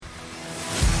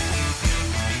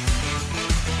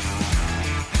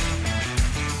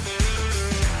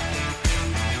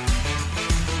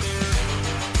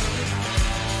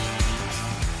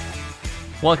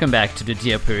Welcome back to the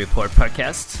DLP Report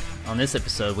podcast. On this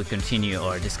episode, we continue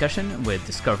our discussion with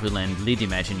Discoveryland lead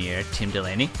Imagineer, Tim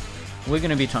Delaney. We're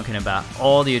going to be talking about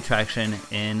all the attraction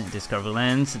in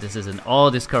Discoveryland. So this is an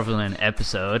all Discoveryland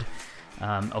episode.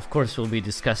 Of course, we'll be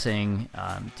discussing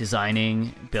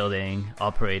designing, building,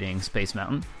 operating Space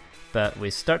Mountain. But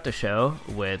we start the show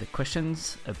with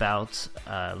questions about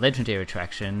legendary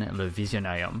attraction, Le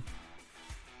Visionarium.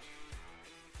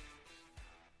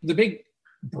 The big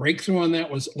breakthrough on that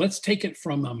was, let's take it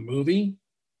from a movie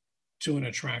to an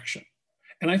attraction.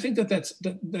 And I think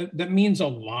that means a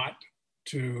lot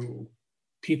to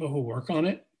people who work on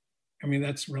it. I mean,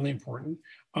 that's really important.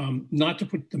 Not to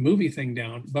put the movie thing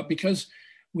down, but because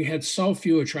we had so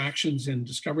few attractions in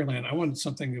Discoveryland, I wanted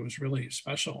something that was really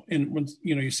special. And when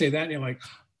you say that, you're like,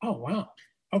 oh wow,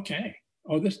 okay.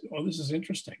 Oh, this is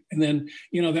interesting. And then,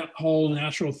 that whole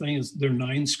natural thing is there are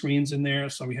 9 screens in there.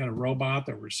 So we had a robot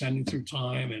that we're sending through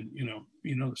time, and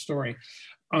the story.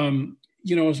 It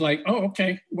was like, oh,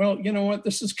 okay. Well, you know what?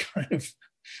 This is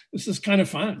kind of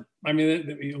fun. I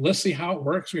mean, let's see how it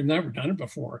works. We've never done it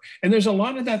before. And there's a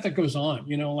lot of that goes on,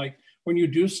 like when you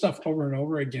do stuff over and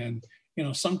over again,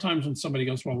 sometimes when somebody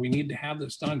goes, well, we need to have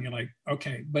this done, you're like,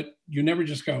 okay, but you never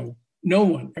just go, no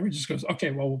one ever just goes, okay,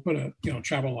 well, we'll put a,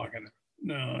 travel log in there.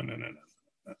 No.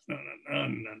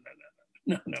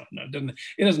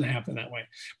 It doesn't happen that way.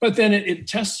 But then it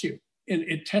tests you.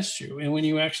 It tests you. And when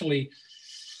you actually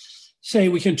say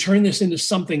we can turn this into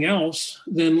something else,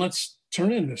 then let's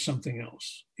turn it into something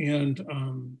else. And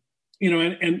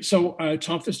so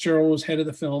Tom Fitzgerald was head of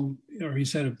the film, or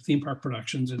he's head of theme park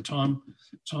productions, and Tom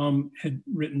had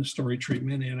written the story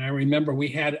treatment. And I remember we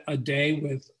had a day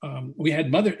with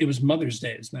it was Mother's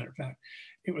Day, as a matter of fact.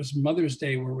 It was Mother's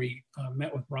Day where we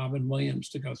met with Robin Williams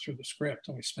to go through the script,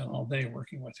 and we spent all day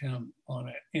working with him on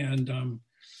it. And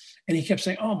he kept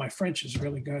saying, "Oh, my French is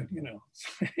really good."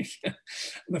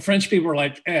 The French people were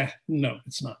like, no,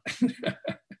 it's not."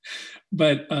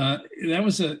 But that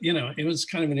was it was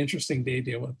kind of an interesting day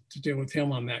to deal with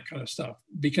him on that kind of stuff,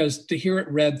 because to hear it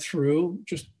read through,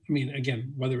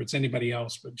 again, whether it's anybody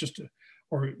else, but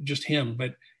just him,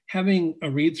 but having a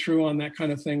read through on that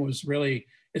kind of thing was really.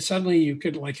 Suddenly you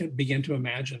could begin to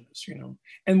imagine this,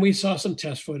 and we saw some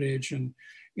test footage, and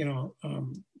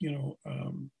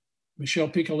Michel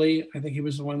Piccoli, I think he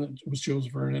was the one that was Jules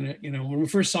Verne in it. When we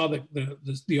first saw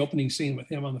the opening scene with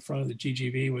him on the front of the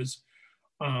GGV was,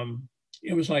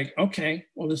 it was like, okay,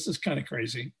 well, this is kind of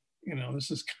crazy,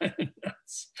 this is kind of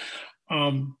nuts,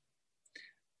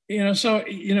 so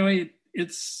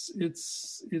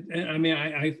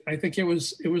I think it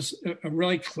was a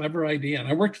really clever idea, and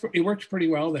it worked pretty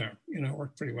well there.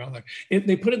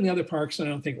 They put it in the other parks, and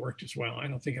I don't think it worked as well. I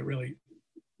don't think it really,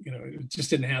 it just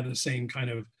didn't have the same kind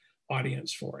of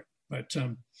audience for it. But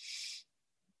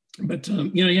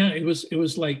it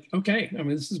was like, okay,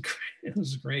 this is great. This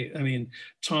is great.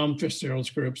 Tom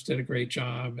Fitzgerald's groups did a great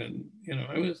job, and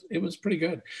it was pretty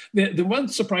good. The one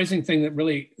surprising thing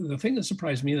the thing that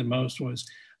surprised me the most was,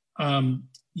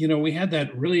 we had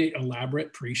that really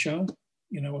elaborate pre-show,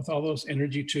 with all those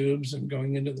energy tubes and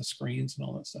going into the screens and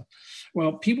all that stuff.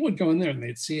 Well, people would go in there and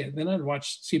they'd see it. Then I'd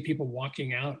see people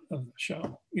walking out of the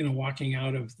show, walking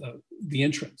out of the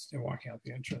entrance. They're walking out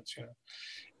the entrance,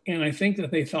 And I think that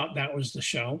they thought that was the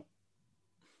show.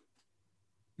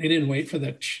 They didn't wait for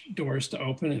the doors to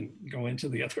open and go into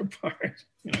the other part,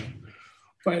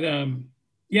 But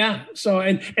so,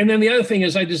 and then the other thing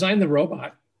is I designed the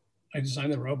robot. And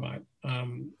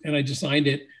I designed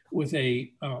it with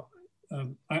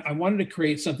I wanted to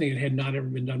create something that had not ever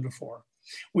been done before.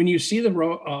 When you see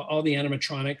all the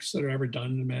animatronics that are ever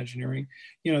done in Imagineering,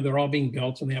 they're all being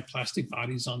built and they have plastic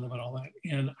bodies on them and all that.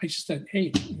 And I just said,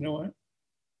 hey, you know what?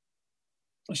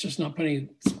 Let's not put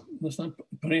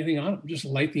anything on them. Just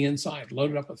light the inside,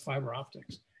 load it up with fiber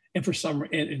optics. And for some,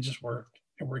 it just worked.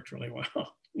 It worked really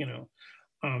well,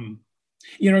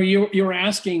 you were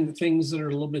asking things that are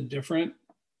a little bit different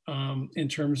in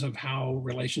terms of how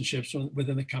relationships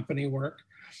within the company work.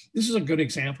 This is a good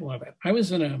example of it. I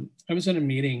was in a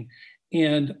meeting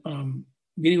and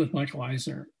meeting with Michael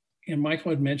Eisner, and Michael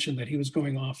had mentioned that he was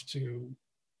going on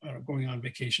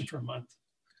vacation for a month.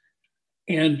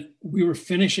 And we were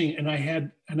finishing, and I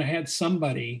had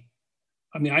somebody.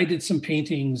 I did some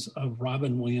paintings of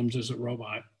Robin Williams as a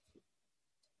robot.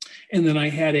 And then I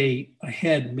had a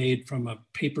head made from a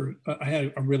paper. I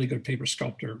had a really good paper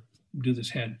sculptor do this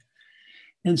head.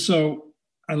 And so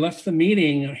I left the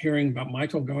meeting hearing about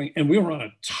Michael going, and we were on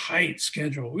a tight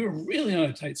schedule. We were really on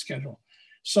a tight schedule.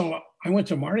 So I went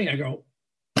to Marty. I go,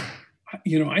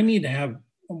 I need to have,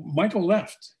 Michael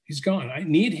left. He's gone. I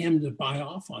need him to buy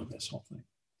off on this whole thing.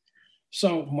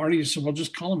 So Marty just said, well,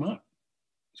 just call him up.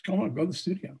 Just call him up, go to the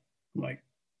studio. I'm like,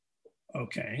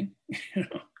 okay.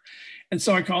 And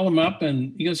so I call him up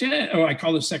and he goes, yeah. Oh, I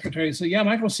called his secretary and said, yeah,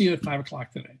 Michael will see you at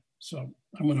 5:00 today. So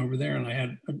I went over there and I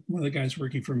had one of the guys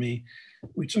working for me.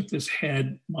 We took this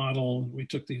head model, we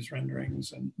took these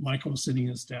renderings, and Michael was sitting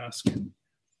at his desk. And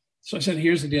so I said,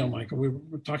 here's the deal, Michael. We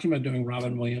were talking about doing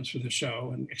Robin Williams for the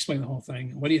show and explain the whole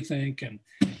thing. What do you think? And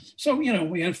so, we had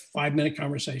a 5-minute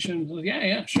conversation. Like,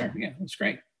 yeah, sure. Yeah, that's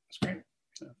great. That's great.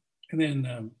 And then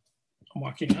I'm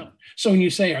walking out. So when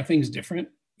you say, are things different?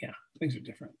 Yeah, things are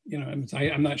different.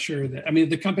 I'm not sure that,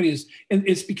 the company is,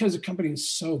 it's because the company is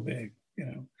so big,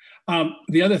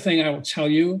 The other thing I will tell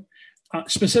you,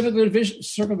 specifically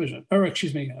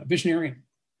Visionarium.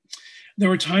 There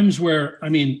were times where,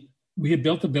 we had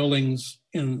built the buildings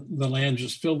and the land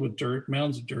just filled with dirt,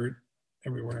 mounds of dirt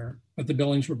everywhere, but the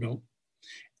buildings were built.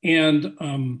 And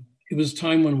it was a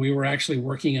time when we were actually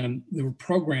they were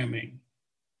programming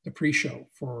the pre-show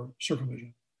for Circle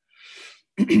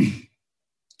Vision.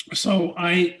 So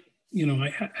I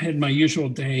had my usual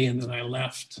day and then I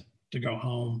left to go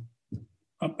home.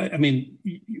 Let me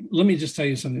just tell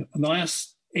you something. In the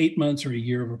last 8 months or a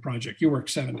year of a project, you work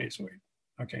 7 days a week.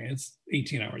 Okay, it's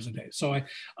 18 hours a day. So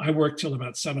I worked till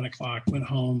about 7:00, went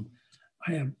home.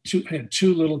 I had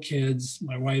two little kids,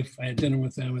 my wife, I had dinner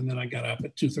with them, and then I got up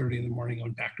at 2:30 in the morning and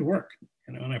went back to work,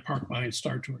 and I parked behind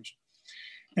Star Tours.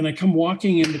 And I come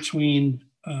walking in between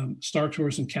Star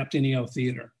Tours and Captain EO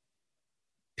Theater.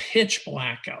 Pitch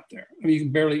black out there.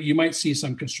 You might see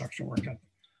some construction work out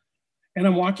there. And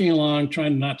I'm walking along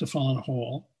trying not to fall in a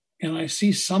hole, and I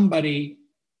see somebody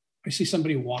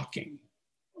walking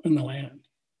in the land.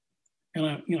 And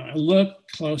I look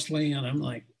closely and I'm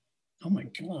like, oh my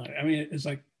God. It's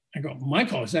like, I go,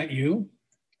 Michael, is that you?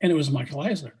 And it was Michael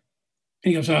Eisner.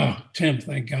 And he goes, oh, Tim,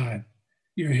 thank God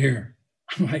you're here.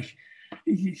 I'm like,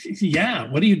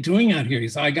 yeah, what are you doing out here? He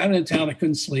said, I got into town, I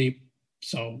couldn't sleep.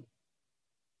 So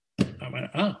I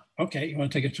went, oh, okay. You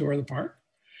want to take a tour of the park?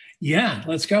 Yeah,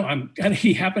 let's go.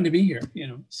 He happened to be here,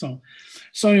 So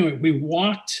anyway, we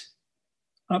walked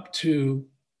up to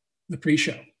the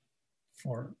pre-show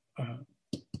for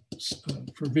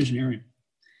Visionarium,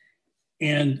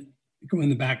 and go in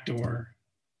the back door,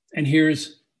 and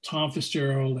here's Tom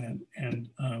Fitzgerald and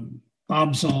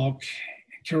Bob Zalk,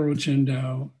 Carol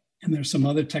Rotundo, and there's some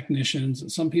other technicians,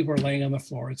 and some people are laying on the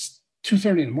floor. It's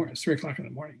 2:30 in the morning. It's 3:00 in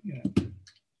the morning.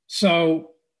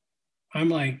 So I'm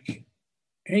like,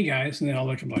 hey guys, and they all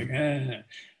look. I'm like,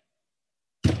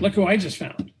 look who I just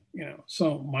found.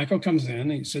 So Michael comes in,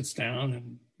 and he sits down,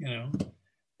 and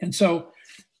and so.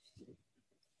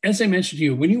 As I mentioned to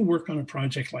you, when you work on a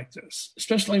project like this,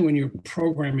 especially when you're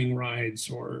programming rides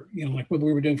or, like what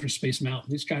we were doing for Space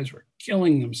Mountain, these guys were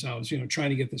killing themselves,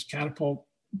 trying to get this catapult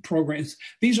programs.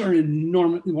 These are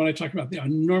enormous, when I talk about, they are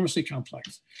enormously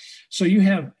complex. So you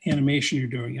have animation you're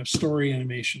doing, you have story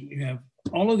animation, you have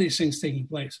all of these things taking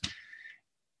place.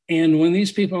 And when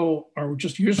these people are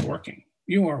you're just working,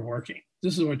 you are working.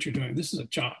 This is what you're doing. This is a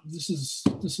job. This is,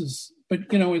 but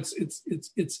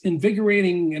it's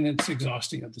invigorating and it's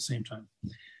exhausting at the same time.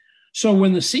 So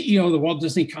when the CEO of the Walt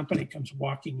Disney Company comes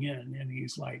walking in and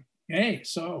he's like, hey,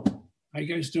 so how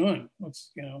you guys doing? How's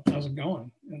it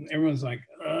going? And everyone's like,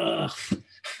 ugh.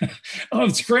 Oh,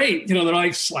 it's great. They're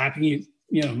like slapping you,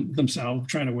 themselves,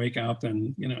 trying to wake up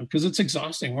and, because it's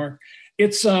exhausting work.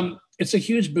 It's a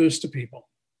huge boost to people,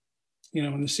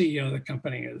 when the CEO of the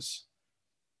company is,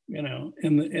 and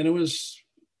it was,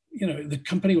 the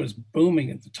company was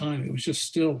booming at the time. It was just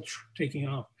still taking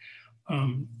off.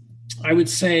 I would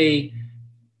say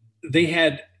they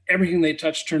had everything they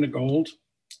touched turned to gold,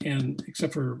 and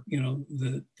except for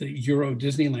the Euro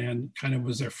Disneyland kind of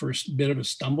was their first bit of a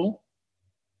stumble.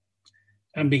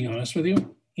 I'm being honest with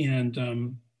you,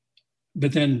 and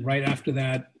but then right after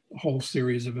that, a whole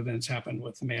series of events happened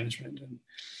with the management, and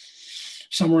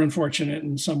some were unfortunate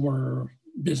and some were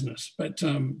business, but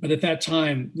at that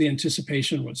time the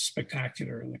anticipation was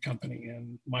spectacular in the company,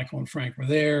 and Michael and Frank were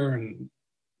there, and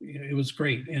it was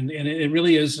great, and it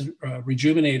really is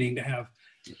rejuvenating to have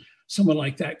someone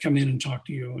like that come in and talk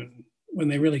to you, and when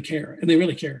they really care, and they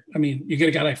really care. You get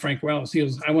a guy like Frank Wells. He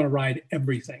was, I want to ride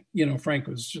everything. Frank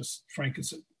is Frank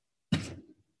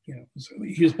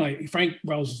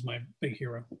Wells is my big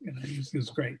hero. He was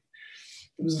great.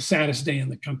 It was the saddest day in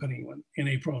the company in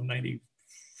April of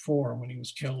 '94 when he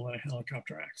was killed in a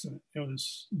helicopter accident. It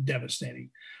was devastating.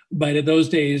 But in those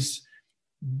days,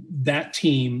 that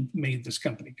team made this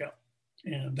company go.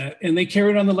 And they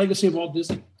carried on the legacy of Walt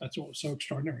Disney. That's what was so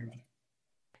extraordinary about it.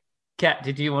 Kat,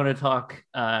 did you want to talk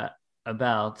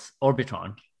about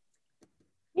Orbitron?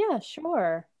 Yeah,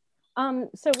 sure.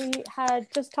 So we had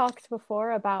just talked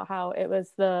before about how it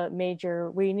was the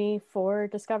major weenie for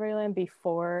Discoveryland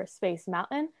before Space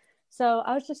Mountain. So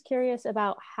I was just curious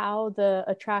about how the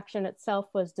attraction itself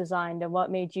was designed and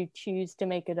what made you choose to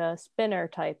make it a spinner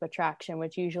type attraction,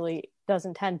 which usually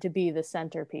doesn't tend to be the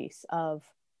centerpiece of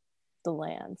the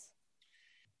lands.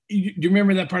 Do you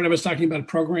remember that part I was talking about a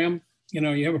program?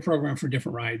 You have a program for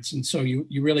different rides. And so you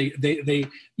really,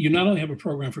 you not only have a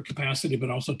program for capacity, but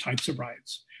also types of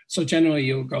rides. So generally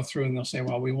you'll go through and they'll say,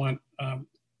 well, we want a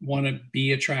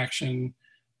B attraction,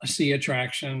 a C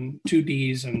attraction, 2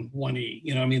 Ds and 1 E.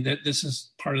 This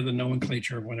is part of the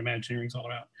nomenclature of what Imagineering is all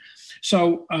about.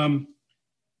 So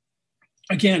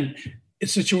again,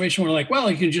 it's a situation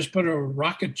where you can just put a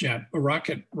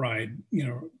rocket ride,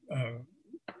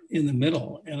 in the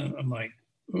middle. And I'm like,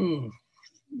 ooh,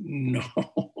 no.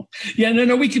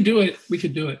 No, we could do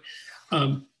it.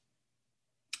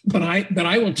 But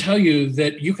I will tell you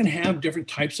that you can have different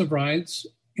types of rides.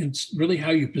 It's really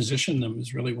how you position them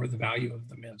is really where the value of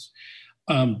them is.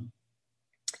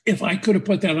 If I could have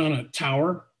put that on a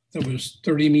tower that was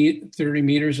 30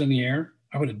 meters in the air,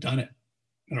 I would have done it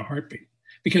in a heartbeat.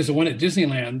 Because the one at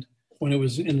Disneyland, when it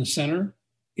was in the center,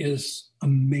 is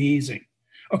amazing.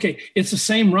 Okay, it's the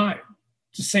same ride.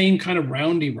 It's the same kind of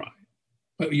roundy ride.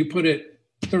 But you put it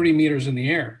 30 meters in the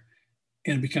air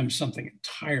and it becomes something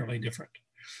entirely different.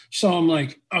 So I'm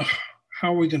like, oh,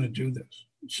 how are we going to do this?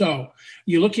 So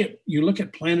you look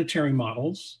at planetary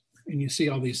models and you see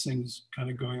all these things kind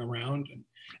of going around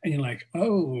and you're like,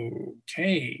 oh,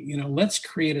 okay, let's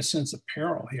create a sense of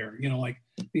peril here.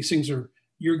 These things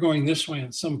you're going this way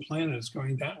and some planet is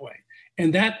going that way.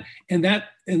 And that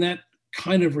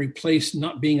kind of replaced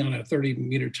not being on a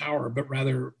 30-meter tower, but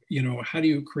rather, how do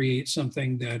you create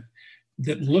something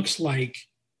that looks like,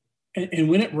 and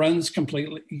when it runs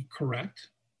completely correct,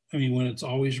 when it's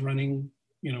always running,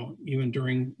 even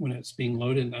during when it's being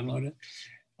loaded and unloaded,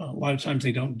 a lot of times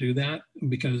they don't do that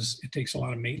because it takes a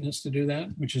lot of maintenance to do that,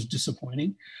 which is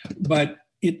disappointing. But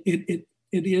it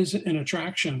is an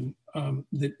attraction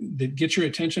that gets your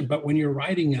attention. But when you're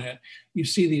riding in it, you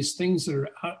see these things that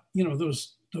are,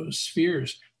 those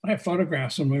spheres. I have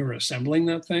photographs when we were assembling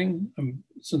that thing.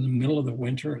 It's in the middle of the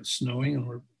winter, it's snowing, and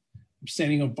we're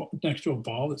standing next to a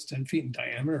ball that's 10 feet in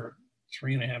diameter, or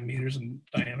 3.5 meters in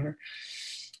diameter.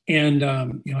 And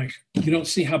you don't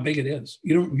see how big it is.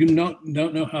 You don't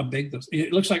know how big those.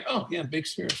 It looks like, oh yeah, big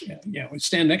spheres. Yeah. We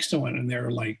stand next to one and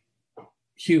they're like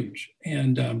huge.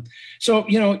 And so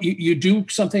you do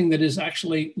something that is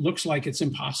actually looks like it's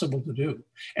impossible to do.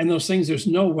 And those things, there's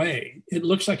no way. It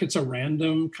looks like it's a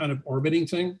random kind of orbiting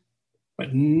thing,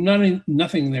 but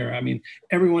nothing there.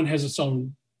 Everyone has its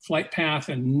own flight path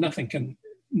and nothing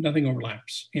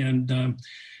overlaps. And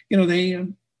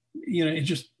it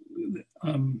just.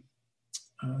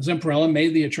 Zamparella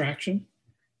made the attraction,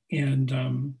 and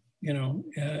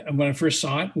when I first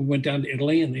saw it, we went down to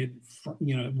Italy, and it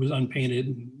was unpainted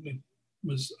and it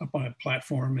was up on a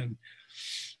platform, and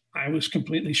I was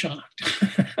completely shocked.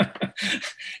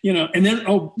 And then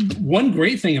one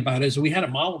great thing about it is we had a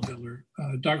model builder,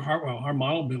 Doug Hartwell, our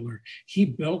model builder. He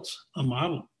built a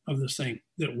model of this thing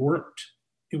that worked.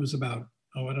 It was about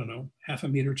half a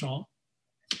meter tall,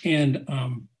 and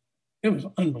it was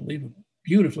unbelievable,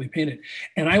 beautifully painted.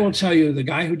 And I will tell you, the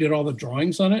guy who did all the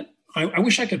drawings on it, I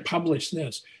wish I could publish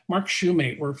this. Mark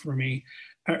Shoemate worked for me.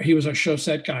 He was our show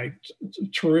set guy,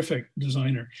 terrific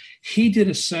designer. He did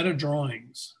a set of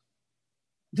drawings.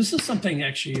 This is something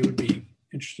actually you would be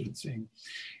interested in seeing.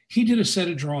 He did a set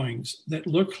of drawings that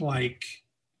looked like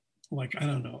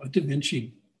a Da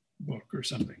Vinci book or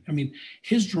something.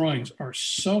 His drawings are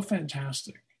so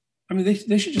fantastic.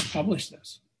 They should just publish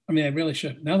this. I really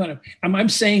should. Now that I'm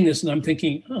saying this and I'm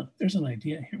thinking, there's an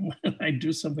idea here. Why don't I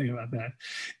do something about that?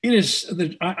 It is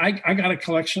I got a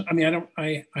collection.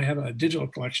 I have a digital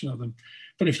collection of them,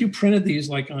 but if you printed these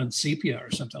like on sepia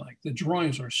or something, the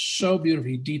drawings are so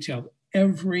beautifully detailed,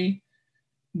 every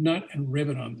nut and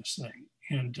rivet on this thing.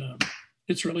 And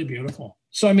it's really beautiful.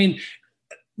 So,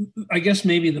 I guess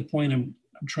maybe the point I'm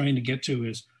trying to get to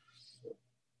is,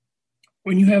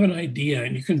 when you have an idea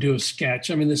and you can do a sketch,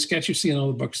 the sketch you see in all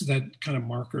the books is that kind of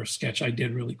marker sketch I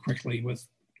did really quickly with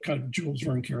kind of Jules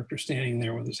Verne character standing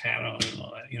there with his hat on and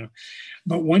all that,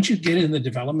 But once you get in the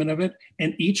development of it,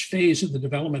 and each phase of the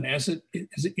development, as it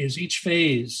is each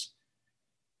phase,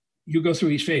 you go through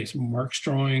each phase, Mark's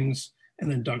drawings,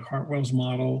 and then Doug Hartwell's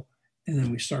model, and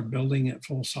then we start building it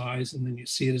full size, and then you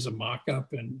see it as a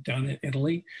mock-up and down in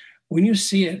Italy. When you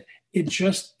see it,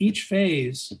 each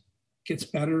phase gets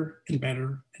better and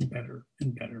better and better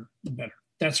and better and better.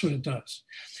 That's what it does.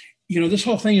 this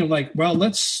whole thing of like, well,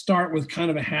 let's start with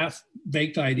kind of a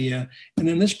half-baked idea, and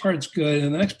then this part's good,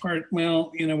 and the next part,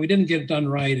 well, we didn't get it done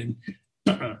right, and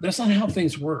that's not how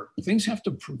things work. Things have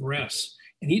to progress,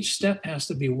 and each step has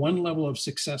to be one level of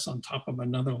success on top of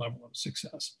another level of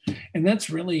success, and that's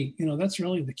really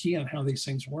the key on how these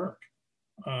things work.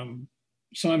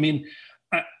 So I mean,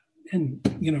 and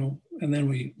then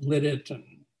we lit it and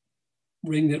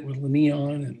ringed it with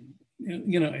neon,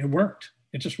 and it worked.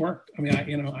 It just worked. I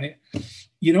mean,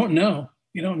 you don't know,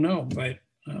 but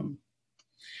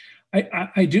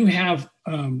I do have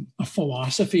a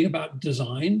philosophy about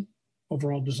design,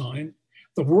 overall design.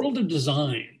 The world of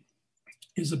design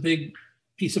is a big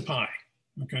piece of pie.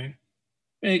 Okay,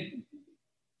 big.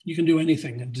 You can do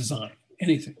anything in design,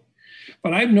 anything.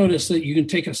 But I've noticed that you can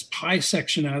take a pie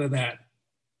section out of that,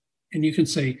 and you can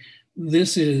say,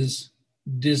 this is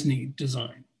Disney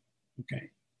design. Okay,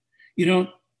 you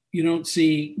don't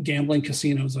see gambling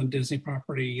casinos on Disney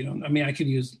property. I could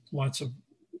use lots of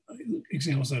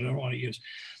examples that I don't want to use,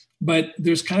 but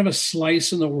there's kind of a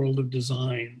slice in the world of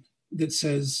design that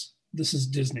says this is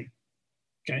Disney.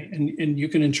 Okay, and you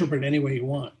can interpret it any way you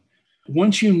want.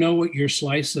 Once you know what your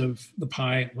slice of the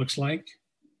pie looks like,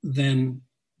 then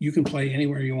you can play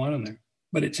anywhere you want in there.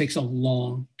 But it takes a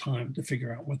long time to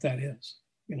figure out what that is.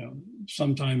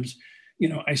 Sometimes,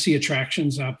 I see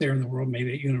attractions out there in the world,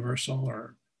 maybe at Universal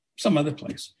or some other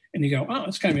place, and you go, oh,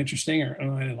 it's kind of interesting, or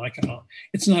oh, I didn't like it all.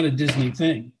 It's not a Disney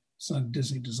thing. It's not a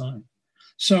Disney design.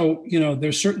 So,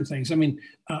 there's certain things. I mean,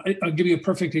 I'll give you a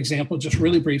perfect example, just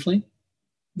really briefly.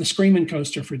 The Screamin'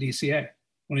 coaster for DCA,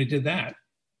 when I did that,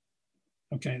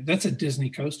 okay, that's a Disney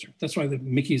coaster. That's why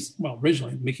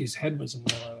originally Mickey's head was in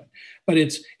the middle of it. But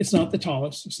it's not the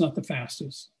tallest, it's not the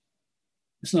fastest.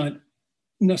 It's not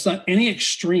any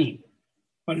extreme,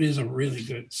 but it is a really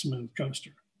good, smooth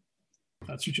coaster.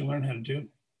 That's what you learn how to do.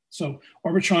 So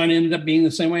Orbitron ended up being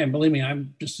the same way. And believe me,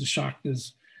 I'm just as shocked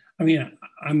as,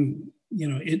 when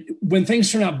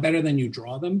things turn out better than you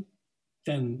draw them,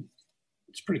 then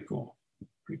it's pretty cool.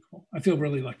 Pretty cool. I feel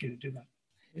really lucky to do that.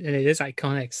 And it is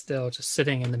iconic still, just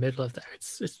sitting in the middle of there.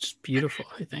 It's just beautiful,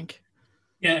 I think.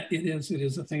 Yeah, it is. It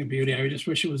is a thing of beauty. I just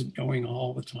wish it was going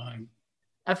all the time.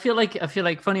 I feel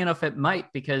like funny enough, it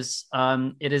might, because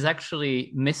it is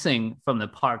actually missing from the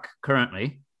park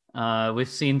currently. We've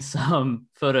seen some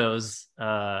photos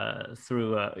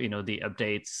through the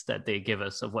updates that they give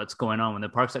us of what's going on when the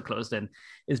parks are closed, and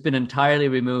it's been entirely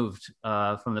removed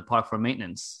from the park for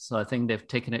maintenance. So I think they've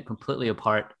taken it completely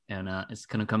apart, and it's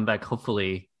going to come back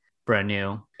hopefully brand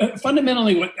new.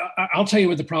 Fundamentally, I'll tell you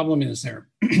what the problem is there.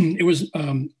 It was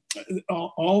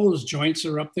all those joints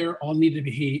that are up there all need to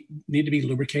be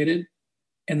lubricated,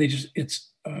 and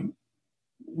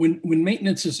when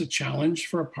maintenance is a challenge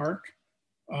for a park.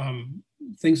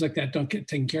 Things like that don't get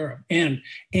taken care of, and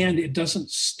it doesn't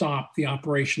stop the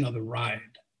operation of the ride.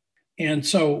 And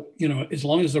so, as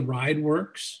long as the ride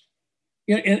works,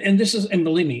 and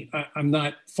believe me, I'm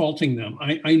not faulting them.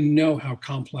 I know how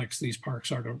complex these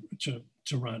parks are to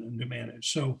run and to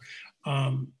manage. So,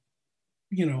 I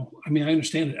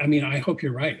understand it. I hope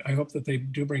you're right. I hope that they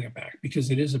do bring it back,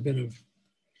 because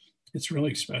it's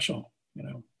really special.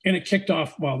 And it kicked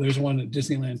off, there's one at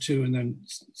Disneyland too, and then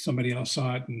somebody else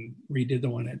saw it and redid the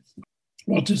one at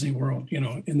Walt Disney World,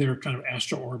 in their kind of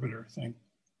Astro Orbiter thing.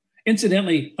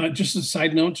 Incidentally, just a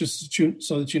side note,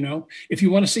 so that you know, if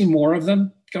you want to see more of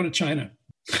them, go to China.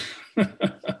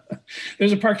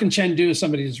 There's a park in Chengdu,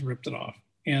 somebody just ripped it off.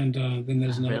 And then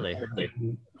there's another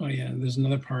there's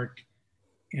another park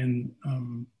in,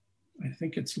 I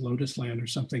think it's Lotus Land or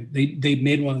something. They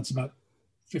made one that's about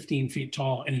 15 feet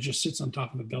tall, and it just sits on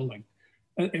top of the building.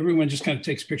 Everyone just kind of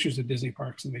takes pictures of Disney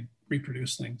parks and they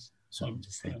reproduce things. So I'm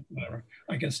just whatever.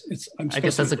 I guess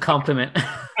that's a compliment.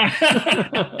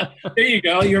 There you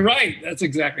go. You're right. That's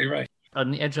exactly right. On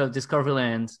the edge of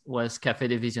Discoveryland was Café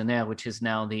des Visionnaires, which is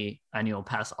now the annual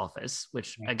pass office,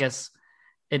 which I guess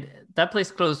that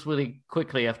place closed really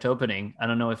quickly after opening. I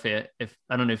don't know if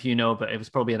you know, but it was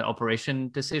probably an operation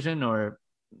decision or.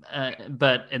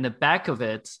 But in the back of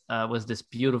it was this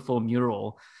beautiful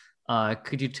mural.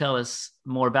 Could you tell us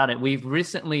more about it?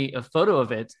 A photo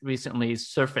of it recently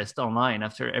surfaced online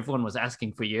after everyone was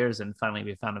asking for years, and finally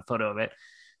we found a photo of it.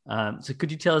 So could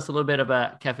you tell us a little bit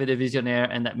about Café des Visionnaires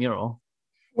and that mural?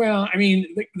 Well,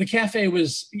 the cafe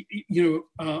was,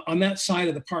 on that side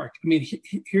of the park.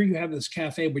 Here you have this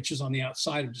cafe, which is on the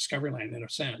outside of Discoveryland in a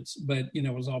sense, but,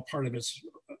 it was all part of its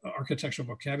architectural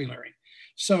vocabulary.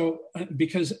 So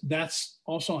because that's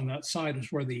also on that side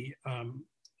is where the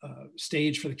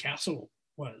stage for the castle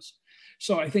was.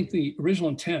 So I think the original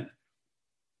intent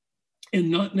And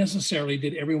not necessarily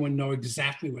did everyone know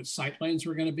exactly what sightlines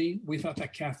were going to be. We thought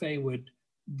that cafe would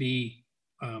be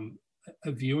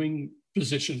a viewing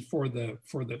position for the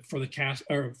cast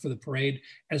or for the parade,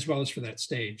 as well as for that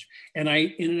stage. And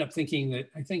I ended up thinking that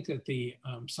the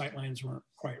sightlines weren't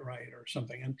quite right or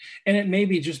something. And it may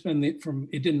be just been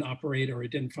it didn't operate or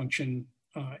it didn't function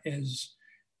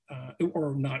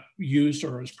or not used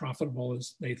or as profitable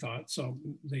as they thought. So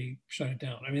they shut it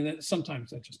down. I mean,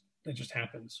 sometimes that just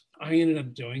happens. I ended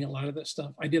up doing a lot of that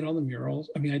stuff. I did all the murals.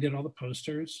 I mean, I did all the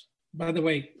posters. By the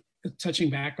way, touching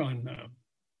back on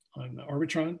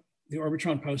Orbitron, the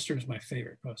Orbitron poster is my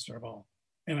favorite poster of all.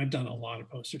 And I've done a lot of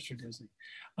posters for Disney.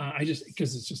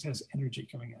 Because it just has energy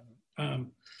coming out of it.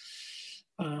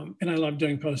 And I love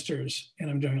doing posters,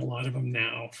 and I'm doing a lot of them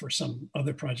now for some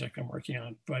other project I'm working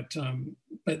on. But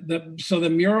the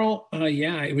mural,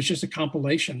 it was just a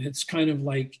compilation. It's kind of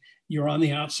like you're on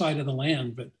the outside of the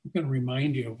land, but I'm going to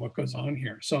remind you of what goes on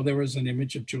here. So there was an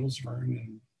image of Jules Verne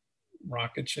and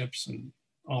rocket ships and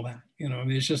all that. I mean,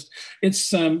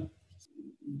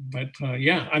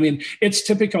 I mean, it's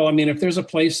typical. I mean, if there's a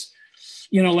place,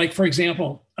 like for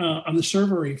example, on the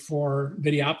servery for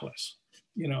Videopolis,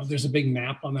 there's a big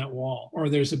map on that wall, or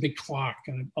there's a big clock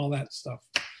and all that stuff.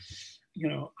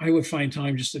 I would find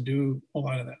time just to do a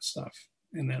lot of that stuff.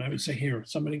 And then I would say, here,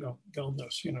 somebody go build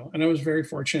this, and I was very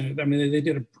fortunate. I mean, they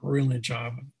did a brilliant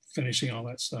job of finishing all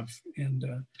that stuff and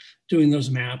doing those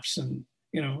maps. And,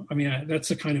 I mean, that's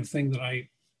the kind of thing that I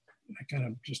kind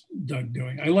of just dug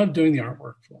doing. I love doing the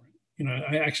artwork for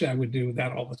it. I would do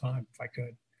that all the time if I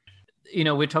could.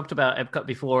 We talked about Epcot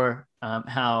before,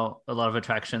 how a lot of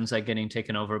attractions are getting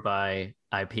taken over by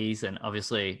IPs, and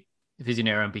obviously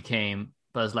Visionarium became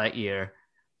Buzz Lightyear.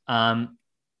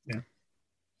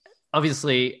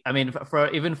 Obviously, I mean,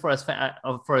 for us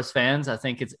fans, I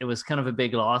think it was kind of a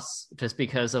big loss just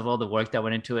because of all the work that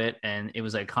went into it, and it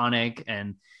was iconic.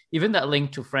 And even that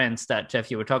link to France that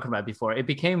Jeff, you were talking about before, it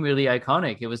became really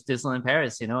iconic. It was Disneyland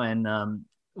Paris, and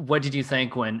what did you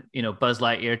think when Buzz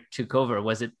Lightyear took over?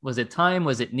 Was it time?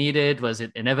 Was it needed? Was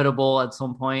it inevitable at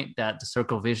some point that the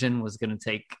Circle Vision was going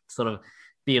to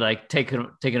be like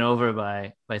taken over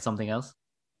by something else?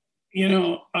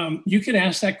 You could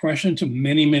ask that question to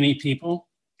many, many people,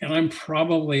 and I'm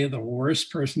probably the worst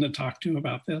person to talk to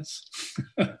about this.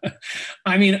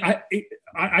 I mean,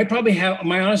 I probably have,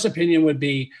 my honest opinion would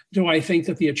be, do I think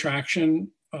that the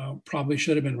attraction probably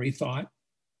should have been rethought?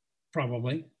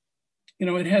 Probably.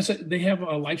 They have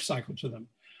a life cycle to them.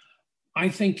 I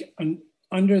think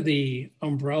under the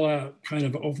umbrella kind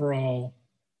of overall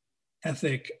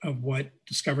ethic of what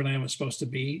Discoveryland was supposed to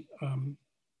be,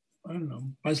 I don't know,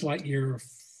 Buzz Lightyear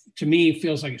to me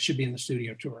feels like it should be in the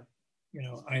studio tour.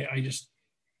 It's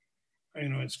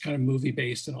kind of movie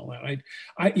based and all that.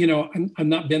 I'm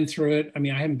not been through it. I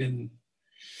mean,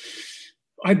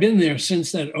 I've been there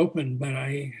since that opened, but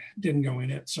I didn't go in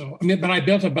it. So, but I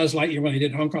built a Buzz Lightyear when I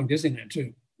did Hong Kong Disneyland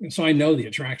too. And so I know the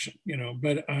attraction,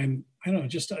 but I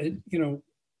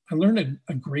learned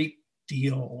a great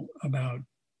deal about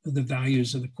the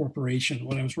values of the corporation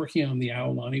when I was working on the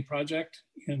Aulani project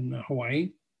in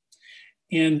Hawaii.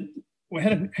 And I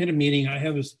had a meeting. I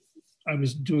was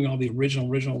doing all the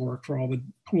original work for all the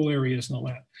pool areas and all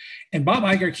that. And Bob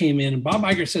Iger came in, and Bob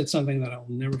Iger said something that I'll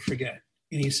never forget.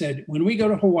 And he said, when we go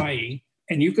to Hawaii,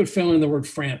 and you could fill in the word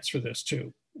France for this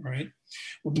too, right?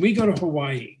 When we go to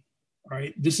Hawaii, all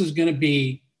right, this is going to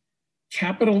be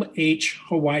capital H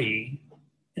Hawaii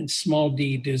and small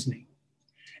d Disney.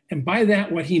 And by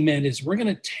that, what he meant is we're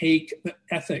going to take the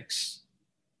ethics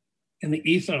and the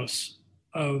ethos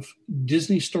of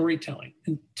Disney storytelling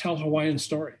and tell Hawaiian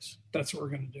stories. That's what we're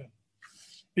going to do.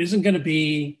 It isn't going to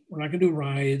be, we're not going to do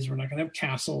rides. We're not going to have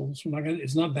castles.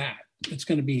 It's not that. It's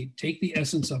going to be take the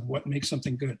essence of what makes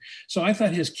something good. So I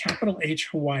thought his capital H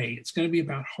Hawaii, it's going to be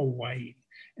about Hawaii.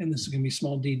 And this is going to be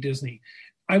small d Disney.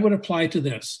 I would apply to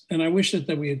this. And I wish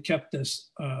that we had kept this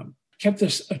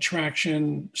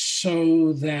attraction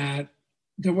so that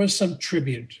there was some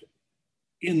tribute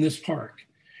in this park.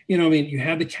 You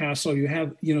have the castle, you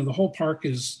have, the whole park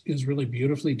is really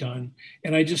beautifully done.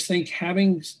 And I just think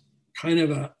having kind of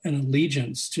an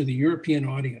allegiance to the European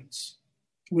audience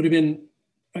would have been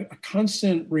a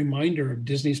constant reminder of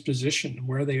Disney's position and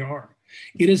where they are.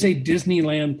 It is a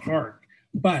Disneyland park,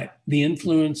 but the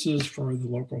influences for the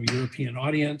local European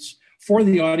audience, for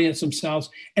the audience themselves,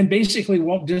 and basically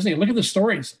Walt Disney, look at the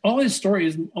stories. All his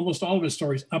stories, almost all of his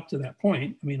stories up to that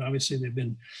point, I mean, obviously they've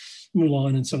been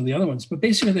Mulan and some of the other ones, but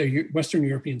basically they're Western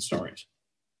European stories.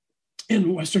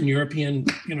 And Western European,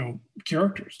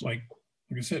 characters, like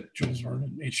I said, Jules Verne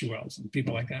and H.G. Wells and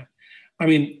people like that. I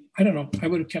mean, I don't know, I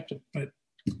would have kept it, but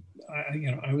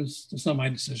it's not my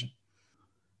decision.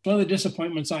 One of the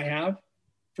disappointments I have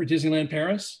for Disneyland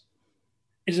Paris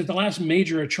is that the last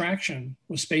major attraction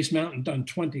was Space Mountain, done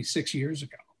 26 years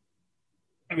ago.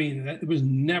 I mean, it was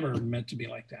never meant to be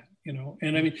like that,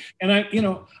 And I mean, I'm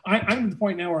at the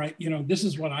point now where this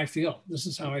is what I feel. This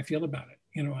is how I feel about it.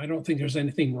 I don't think there's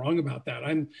anything wrong about that.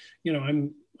 I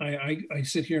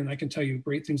sit here and I can tell you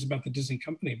great things about the Disney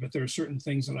company, but there are certain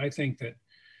things that I think that,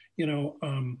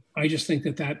 I just think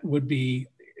that would be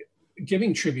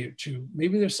giving tribute to.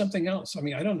 Maybe there's something else. I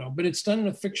mean, I don't know, but it's done in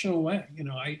a fictional way.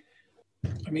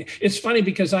 I mean, it's funny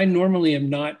because I normally am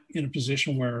not in a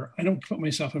position where I don't put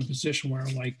myself in a position where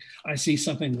I see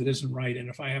something that isn't right. And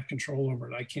if I have control over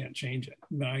it, I can't change it.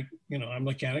 But I'm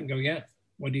looking at it and go, yeah,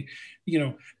 what do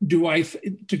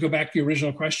to go back to the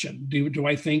original question, do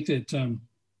I think that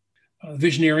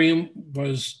Visionarium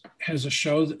is a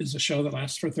show that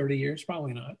lasts for 30 years?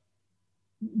 Probably not.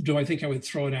 Do I think I would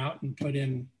throw it out and put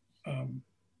in,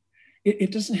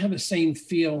 it doesn't have the same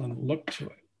feel and look to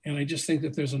it. And I just think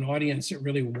that there's an audience that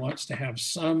really wants to have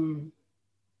something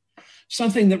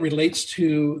that relates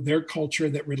to their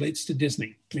culture, that relates to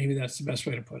Disney. Maybe that's the best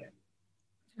way to put it.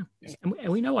 Yeah.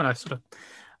 And we know on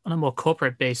a more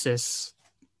corporate basis,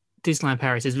 Disneyland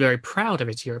Paris is very proud of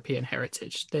its European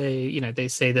heritage. They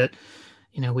say that,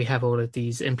 we have all of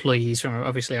these employees from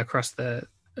obviously across the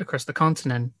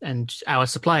continent, and our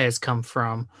suppliers come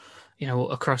from,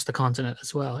 across the continent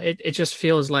as well. It just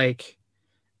feels like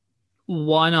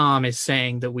one arm is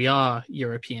saying that we are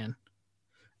European,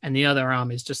 and the other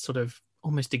arm is just sort of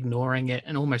almost ignoring it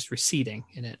and almost receding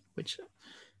in it, which,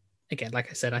 again, like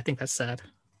I said, I think that's sad.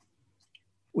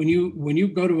 When you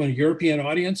go to a European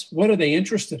audience, what are they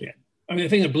interested in? I mean, the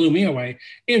thing that blew me away,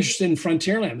 interested in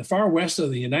Frontierland. The far west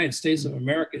of the United States of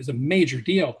America is a major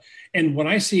deal. And when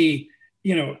I see,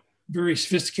 very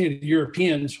sophisticated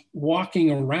Europeans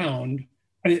walking around,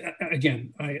 I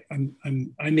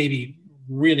may be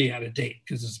really out of date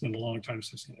because it's been a long time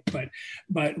since I've seen it.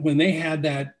 But when they had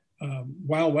that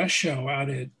Wild West show out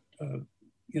at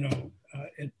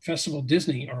Festival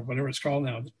Disney or whatever it's called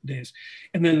nowadays,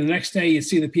 and then the next day you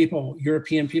see the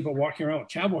European people walking around with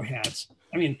cowboy hats.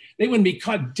 I mean, they wouldn't be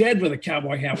caught dead with a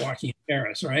cowboy hat walking in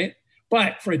Paris, right?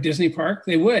 But for a Disney park,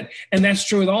 they would, and that's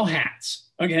true with all hats.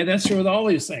 Okay, that's true with all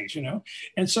these things,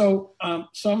 And so,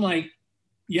 I'm like,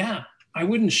 yeah, I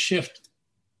wouldn't shift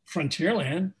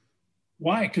Frontierland.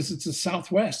 Why? Because it's the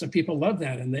Southwest and people love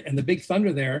that. And the Big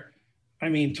Thunder there, I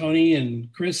mean, Tony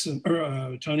and Chris,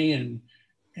 Tony and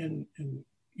you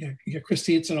got Chris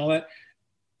Tietz and all that,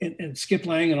 and Skip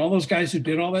Lang and all those guys who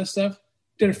did all that stuff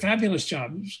did a fabulous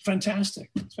job. It was fantastic.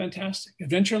 It's fantastic.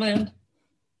 Adventureland,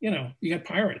 you got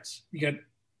pirates, you got,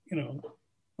 the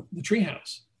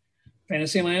Treehouse.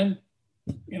 Fantasyland,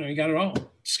 you got it all.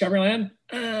 Discoveryland,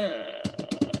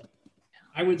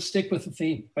 I would stick with the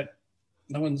theme, but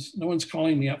no one's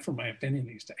calling me up for my opinion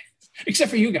these days, except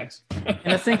for you guys.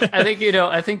 And I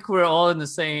think we're all in the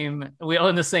same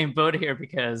boat here,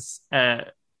 because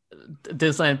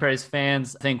Disneyland Paris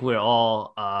fans, I think we're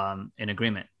all in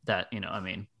agreement that,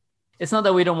 it's not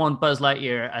that we don't want Buzz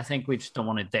Lightyear. I think we just don't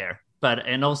want it there. But,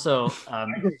 and also, I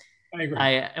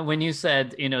agree. When you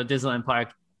said, Disneyland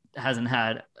Park hasn't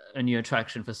had a new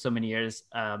attraction for so many years,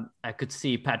 I could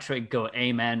see Patrick go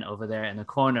amen over there in the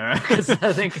corner, because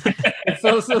I think it's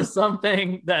also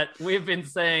something that we've been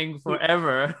saying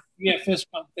forever. Yeah, fist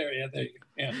bump there. Yeah, there you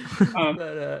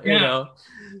go. Yeah.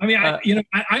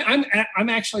 I'm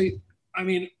actually.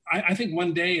 I think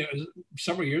one day,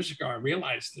 several years ago, I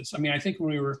realized this. I think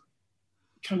when we were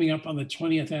coming up on the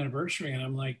 20th anniversary, and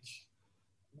I'm like,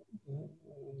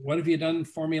 what have you done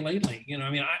for me lately?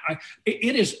 I'm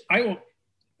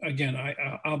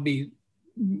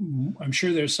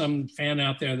sure there's some fan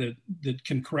out there that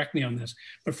can correct me on this,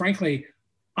 but frankly,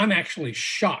 I'm actually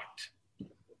shocked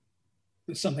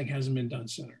that something hasn't been done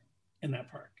sooner in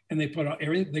that park. And they put out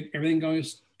everything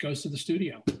goes to the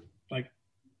studio. Like,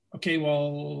 okay,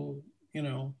 well,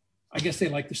 I guess they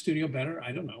like the studio better.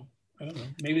 I don't know.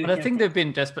 Maybe. But I think they've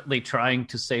been desperately trying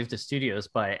to save the studios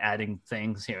by adding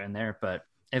things here and there, but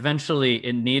eventually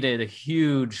it needed a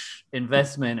huge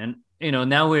investment. And,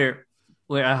 now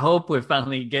I hope we're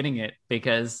finally getting it,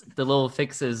 because the little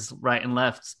fixes right and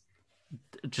left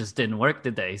just didn't work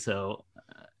today. So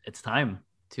it's time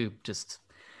to just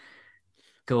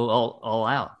go all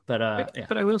out. But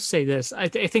But I will say this. I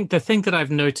think the thing that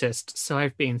I've noticed, so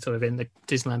I've been sort of in the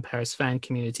Disneyland Paris fan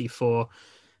community for,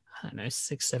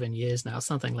 6-7 years now,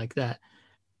 something like that.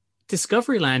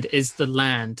 Discoveryland is the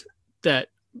land that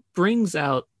brings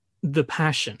out the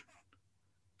passion,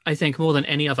 I think, more than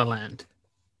any other land.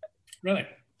 Really?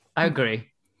 I agree.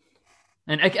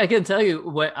 And I can tell you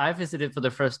what I visited for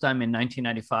the first time in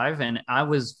 1995, and I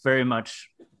was very much,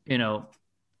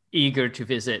 eager to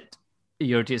visit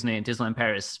Euro Disney and Disneyland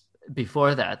Paris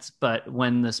before that. But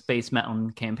when the Space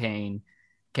Mountain campaign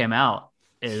came out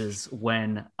is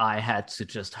when I had to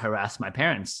just harass my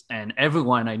parents and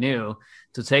everyone I knew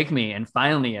to take me. And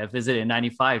finally, I visited in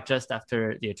 95 just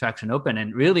after the attraction opened.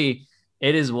 And really,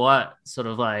 it is what sort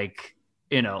of like,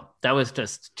 that was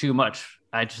just too much.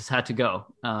 I just had to go.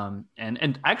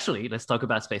 And actually, let's talk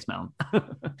about Space Mountain.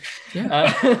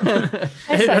 Yeah,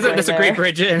 that's a great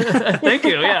bridge in. Thank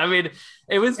you. Yeah, I mean,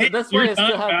 that's why I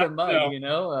still have the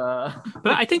mug,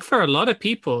 But I think for a lot of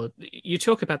people, you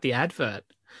talk about the advert.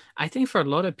 I think for a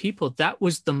lot of people, that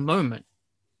was the moment.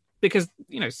 Because,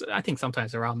 I think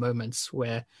sometimes there are moments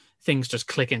where things just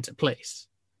click into place.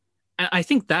 And I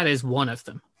think that is one of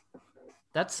them.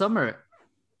 That summer,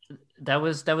 that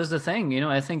was the thing.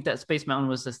 I think that Space Mountain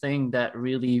was the thing that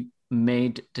really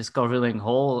made Discoveryland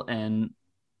whole and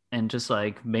just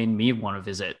like made me want to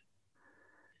visit.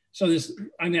 So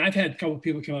I've had a couple of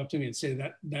people come up to me and say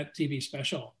that TV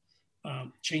special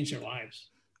changed their lives.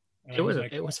 And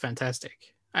it was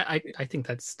fantastic. I think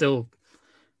that's still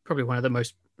probably one of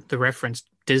the referenced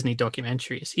Disney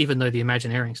documentaries, even though the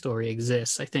Imagineering story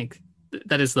exists. I think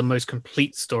that is the most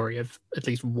complete story of at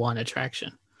least one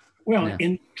attraction. Well,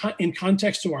 yeah. In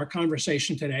context to our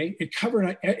conversation today, it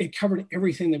covered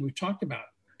everything that we've talked about.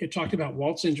 It talked about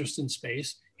Walt's interest in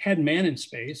space, had man in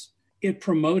space. It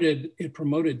promoted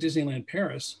Disneyland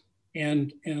Paris,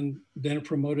 and then it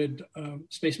promoted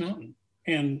Space Mountain,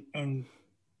 and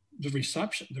the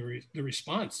reception, the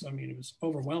response. I mean, it was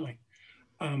overwhelming.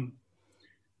 Do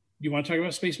you want to talk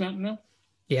about Space Mountain now?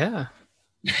 Yeah.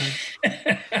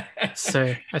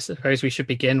 So I suppose we should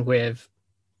begin with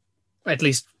at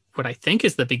least what I think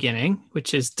is the beginning,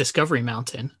 which is Discovery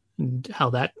Mountain, and how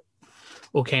that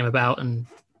all came about. And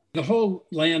the whole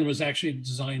land was actually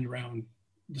designed around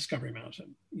Discovery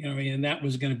Mountain, and that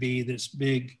was going to be this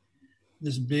big,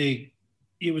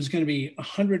 it was going to be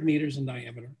 100 meters in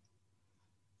diameter.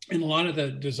 And a lot of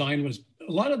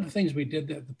the things we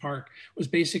did at the park was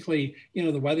basically,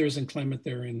 the weather is inclement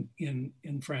there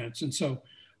in France. And so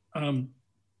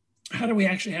how do we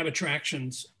actually have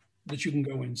attractions that you can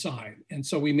go inside? And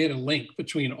so we made a link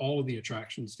between all of the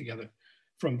attractions together,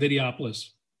 from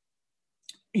Videopolis,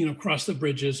 cross the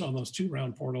bridges on those two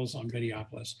round portals on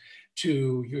Videopolis,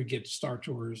 to you would get to Star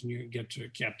Tours, and you would get to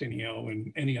Captain EO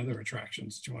and any other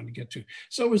attractions that you wanted to get to.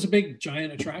 So it was a big,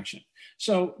 giant attraction.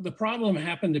 So the problem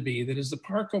happened to be that as the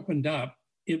park opened up,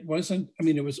 it wasn't,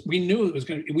 we knew it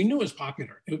was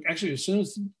popular. Actually, as soon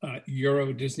as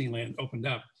Euro Disneyland opened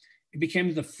up, it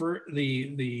became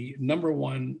the number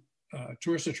one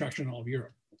tourist attraction in all of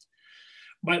Europe.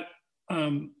 But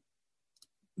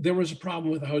there was a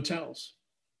problem with the hotels,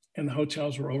 and the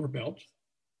hotels were overbuilt.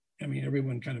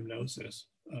 Everyone kind of knows this.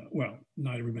 Well,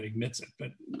 not everybody admits it,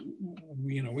 but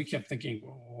we kept thinking,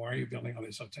 well, why are you building all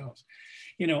these hotels?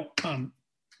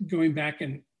 Going back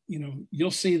and,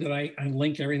 you'll see that I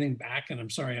link everything back, and I'm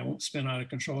sorry, I won't spin out of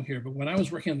control here, but when I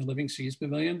was working on the Living Seas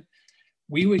Pavilion,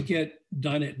 we would get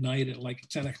done at night at like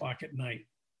 10 o'clock at night.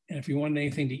 And if you wanted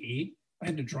anything to eat, we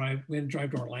had to drive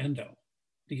to Orlando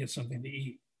to get something to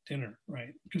eat, dinner,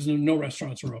 right? Because no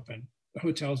restaurants were open. The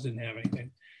hotels didn't have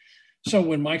anything. So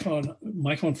when Michael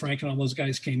and Frank and all those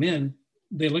guys came in,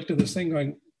 they looked at this thing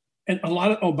going, and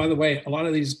by the way, a lot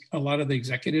of the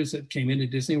executives that came into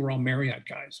Disney were all Marriott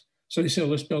guys. So they said,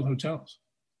 let's build hotels.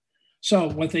 So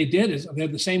what they did is they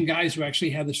had the same guys who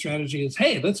actually had the strategy is,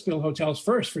 hey, let's build hotels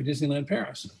first for Disneyland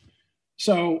Paris.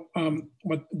 So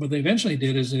what they eventually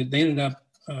did is they ended up,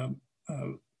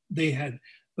 they had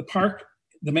the park,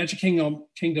 the Magic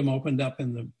Kingdom opened up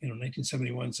in the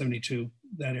 1971, 72,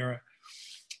 that era.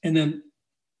 And then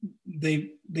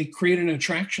they created an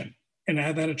attraction. And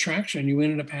out of that attraction, you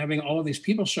ended up having all of these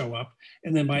people show up.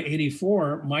 And then by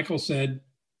 84, Michael said,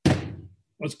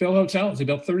 let's build hotels. They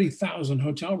built 30,000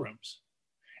 hotel rooms.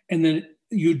 And then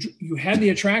you had the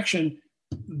attraction,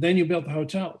 then you built the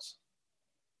hotels.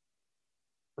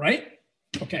 Right?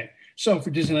 Okay. So for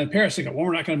Disneyland Paris, they go, well,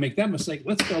 we're not going to make that mistake.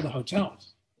 Let's build the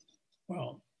hotels.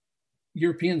 Well,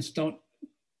 Europeans don't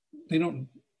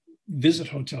visit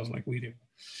hotels like we do.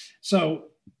 So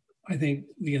I think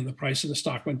the price of the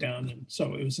stock went down, and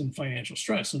so it was in financial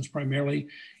stress. And it's primarily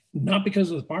not because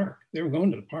of the park. They were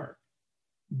going to the park,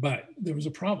 but there was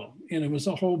a problem, and it was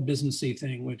a whole businessy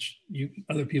thing, which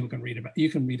other people can read about.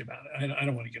 You can read about it. I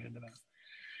don't want to get into that.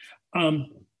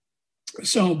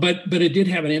 But it did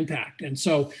have an impact. And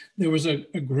so there was a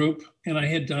group, and I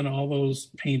had done all those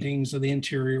paintings of the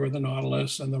interior of the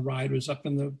Nautilus, and the ride was up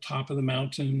in the top of the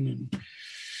mountain. And,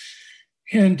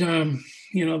 And,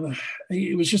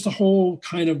 it was just a whole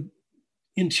kind of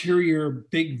interior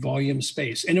big volume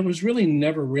space. And it was really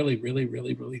never really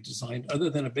designed other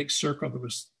than a big circle that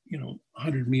was,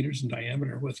 100 meters in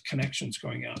diameter with connections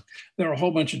going out. There are a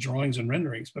whole bunch of drawings and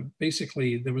renderings, but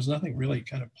basically there was nothing really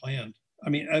kind of planned. I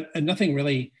mean, nothing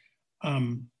really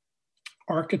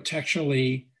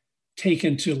architecturally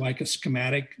taken to like a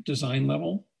schematic design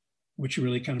level, which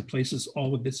really kind of places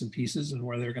all the bits and pieces and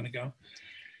where they're going to go.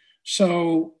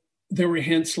 So there were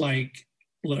hints like,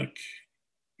 look,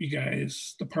 you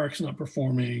guys, the park's not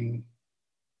performing.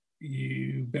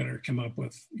 You better come up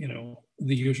with,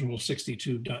 the usual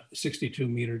 62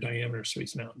 meter diameter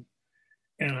Space Mountain.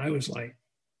 And I was like,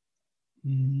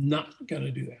 not going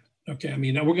to do that. Okay, I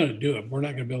mean, we're going to do it. We're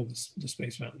not going to build the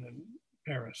Space Mountain in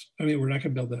Paris. I mean, we're not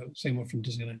going to build the same one from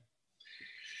Disneyland.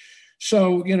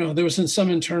 So, there was some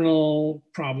internal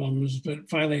problems, but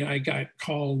finally I got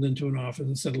called into an office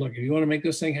and said, look, if you want to make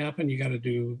this thing happen, you got to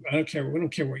do, we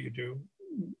don't care what you do.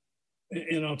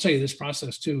 And I'll tell you this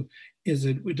process too, is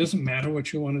that it doesn't matter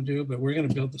what you want to do, but we're going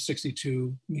to build the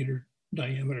 62 meter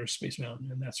diameter Space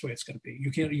Mountain. And that's the way it's going to be.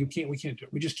 We can't do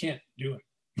it. We just can't do it.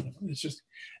 It's just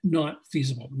not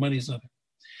feasible. The money's not there.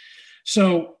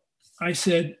 So I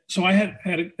said, so I had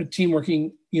a team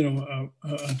working, a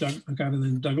guy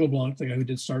named Doug LeBlanc, the guy who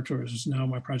did Star Tours, is now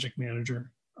my project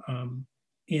manager.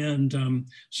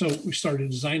 So we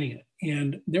started designing it.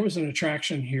 And there was an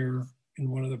attraction here in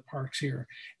one of the parks here,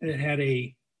 and it had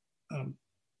a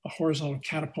horizontal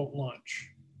catapult launch.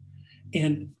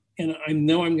 And I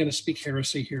know I'm going to speak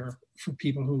heresy here for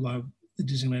people who love the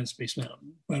Disneyland Space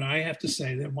Mountain, but I have to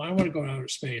say that when I want to go to outer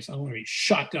space, I want to be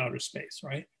shot to outer space,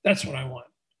 right? That's what I want.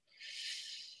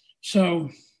 So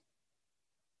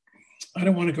I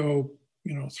don't want to go,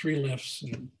 3 lifts.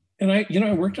 And I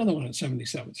worked on the one in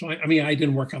 77. So I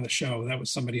didn't work on the show. That was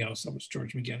somebody else. That was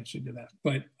George McGinnis who did that.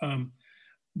 But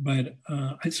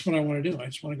that's what I want to do. I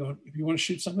just want to go, if you want to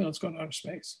shoot something, let's go to outer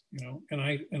space, and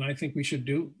I think we should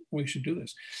do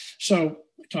this. So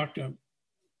I talked to,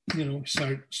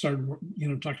 started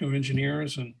talking to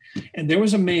engineers, and there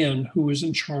was a man who was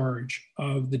in charge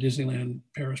of the Disneyland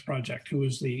Paris project, who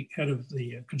was the head of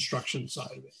the construction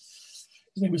side of it.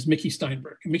 His name was Mickey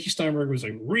Steinberg. And Mickey Steinberg was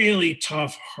a really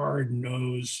tough,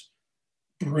 hard-nosed,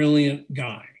 brilliant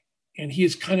guy. And he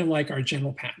is kind of like our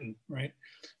General Patton, right?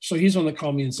 So he's the one that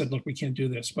called me and said, look, we can't do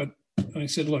this. But I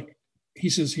said, look, he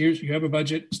says, you have a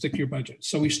budget, stick to your budget.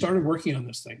 So we started working on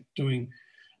this thing, doing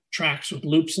tracks with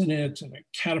loops in it and a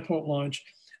catapult launch.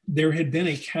 There had been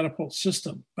a catapult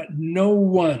system, but no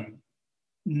one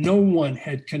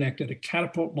had connected a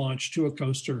catapult launch to a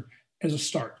coaster as a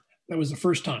start. That was the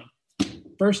first time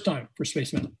for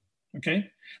Space Mountain,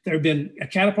 okay? There had been a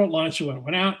catapult launch that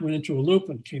went out, went into a loop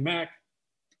and came back.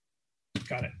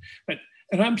 Got it.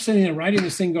 And I'm sitting there writing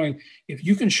this thing going, if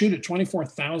you can shoot a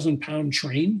 24,000 pound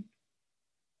train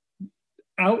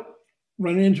out,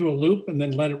 run it into a loop and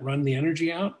then let it run the energy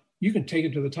out, you can take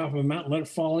it to the top of a mountain, let it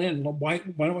fall in. Why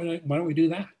don't we do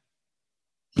that?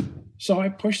 So I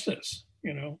pushed this,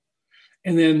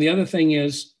 And then the other thing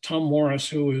is Tom Morris,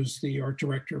 who is the art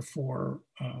director for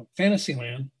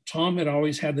Fantasyland. Tom had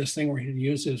always had this thing where he'd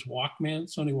use his Walkman,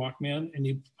 Sony Walkman, and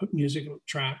you put music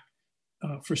track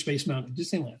for Space Mountain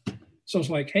Disneyland. So it's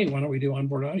like, hey, why don't we do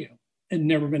onboard audio? It had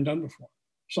never been done before.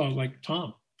 So I was like,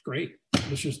 Tom, great,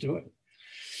 let's just do it.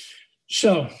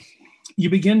 So you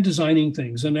begin designing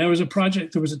things. And there was a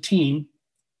project, there was a team,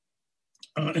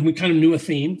 and we kind of knew a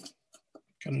theme,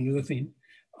 wanted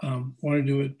to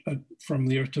do it from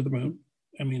the Earth to the Moon.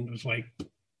 I mean, it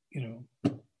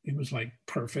was like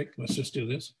perfect. Let's just do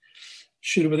this.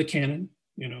 Shoot it with a cannon.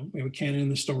 We have a cannon in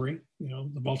the story.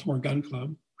 The Baltimore Gun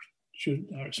Club, shoot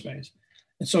it outer space.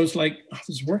 And so it's like, oh, this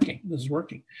is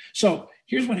working. So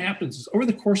here's what happens is over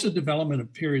the course of development of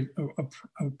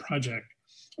a project,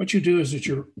 what you do is that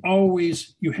you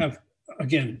have,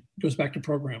 again, it goes back to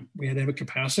program. We had to have a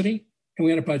capacity and we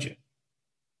had a budget.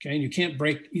 Okay. And you can't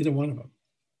break either one of them.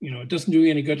 It doesn't do you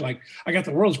any good. Like, I got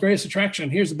the world's greatest attraction.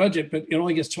 Here's the budget, but it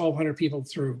only gets 1,200 people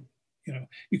through.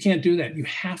 You can't do that. You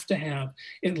have to have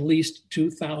at least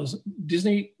 2,000.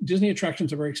 Disney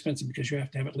attractions are very expensive because you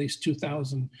have to have at least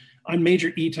 2,000. On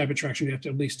major E-type attraction, you have to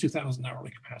have at least 2,000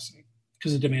 hourly capacity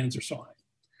because the demands are so high.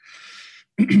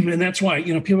 And that's why,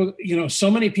 people,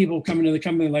 so many people come into the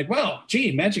company like, well,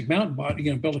 gee, Magic Mountain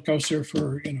built a coaster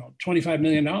for, $25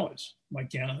 million. I'm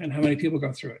like, yeah. And how many people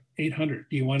go through it? 800.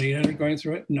 Do you want 800 going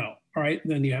through it? No. All right.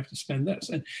 Then you have to spend this.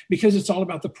 And because it's all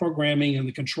about the programming and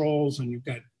the controls, and you've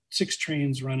got 6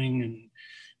 trains running, and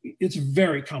it's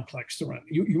very complex to run.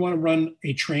 You want to run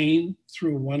a train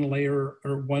through one layer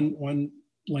or one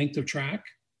length of track,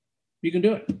 you can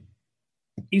do it.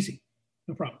 Easy,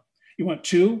 no problem. You want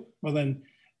 2? Well, then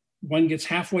one gets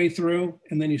halfway through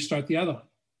and then you start the other one,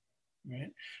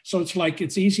 right? So it's like,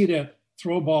 it's easy to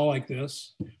throw a ball like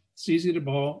this. It's easy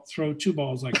to throw 2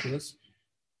 balls like this.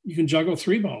 You can juggle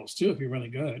 3 balls too if you're really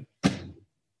good.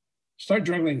 Start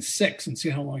juggling 6 and see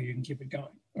how long you can keep it going.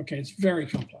 Okay, it's very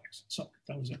complex. So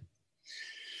that was it.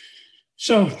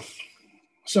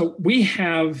 So we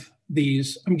have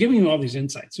these, I'm giving you all these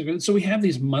insights. So we have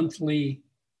these monthly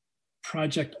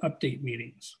project update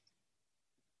meetings.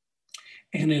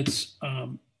 And it's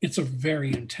a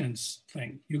very intense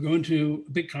thing. You go into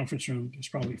a big conference room, there's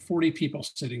probably 40 people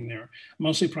sitting there,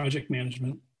 mostly project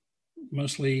management,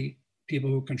 mostly people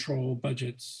who control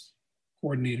budgets,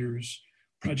 coordinators,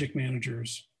 project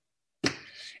managers.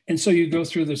 And so you go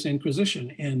through this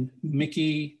inquisition, and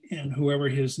Mickey and whoever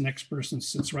his next person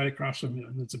sits right across from him.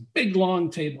 And it's a big,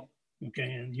 long table,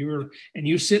 okay? And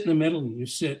you sit in the middle, and you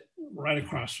sit right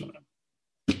across from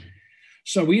them.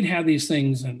 So we'd have these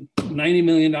things, and $90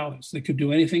 million. They could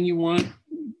do anything you want,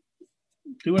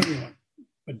 do whatever you want,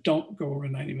 but don't go over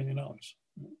 $90 million.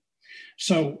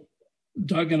 So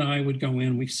Doug and I would go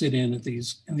in, we sit in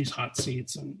these hot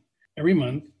seats, and every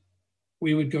month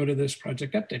we would go to this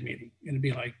project update meeting, and it'd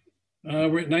be like,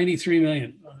 we're at 93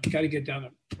 million. Got to get down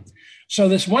there. So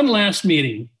this one last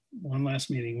meeting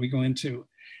we go into,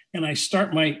 and I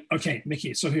start okay,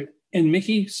 Mickey. So here, and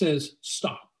Mickey says,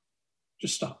 stop,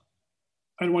 just stop.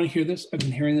 I don't want to hear this. I've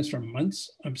been hearing this for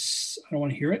months. I don't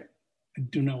want to hear it. I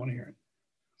do not want to hear it.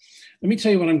 Let me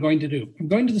tell you what I'm going to do. I'm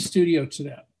going to the studio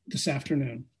this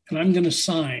afternoon, and I'm going to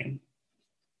sign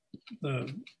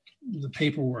the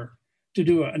paperwork to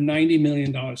do a $90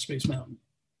 million Space Mountain.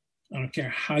 I don't care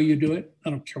how you do it. I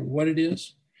don't care what it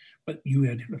is, but you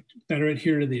had better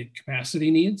adhere to the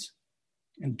capacity needs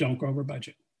and don't go over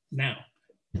budget. Now,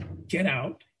 get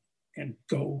out and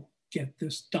go get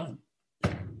this done.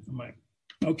 I'm like,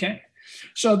 okay.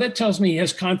 So that tells me he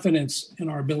has confidence in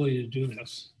our ability to do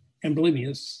this. And believe me,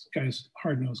 this guy's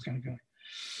hard-nosed kind of guy.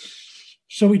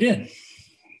 So we did.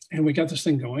 And we got this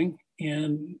thing going.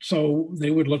 And so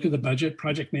they would look at the budget.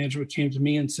 Project manager came to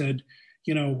me and said,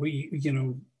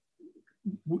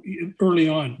 early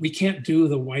on, we can't do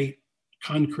the white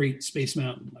concrete Space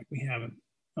Mountain like we have in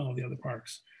all the other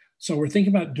parks. So we're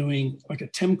thinking about doing like a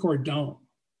TEMCOR dome.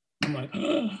 I'm like,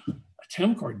 a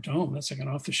TEMCOR dome? That's like an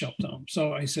off-the-shelf dome.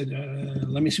 So I said,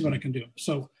 let me see what I can do.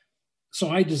 So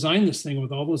I designed this thing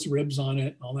with all those ribs on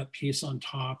it, all that piece on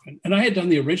top. And I had done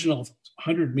the original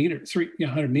 100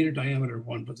 meter diameter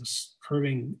one with this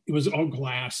curving, it was all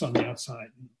glass on the outside,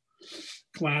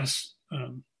 glass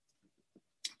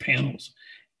panels.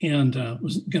 And it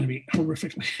was going to be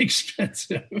horrifically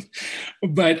expensive.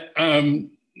 But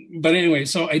anyway,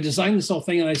 so I designed this whole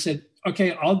thing, and I said,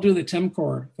 okay, I'll do the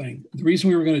TEMCOR thing. The reason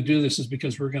we were going to do this is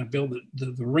because we're going to build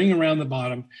the ring around the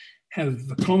bottom, have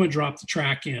the coma drop the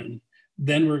track in,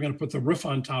 then we're going to put the roof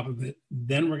on top of it,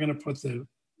 then we're going to put the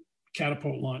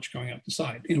catapult launch going up the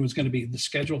side. And it was going to be the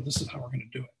schedule. This is how we're going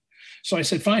to do it. So I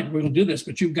said, fine, we'll do this,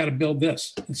 but you've got to build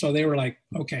this. And so they were like,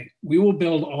 okay, we will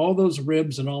build all those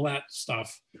ribs and all that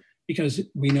stuff because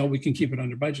we know we can keep it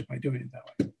under budget by doing it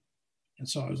that way. And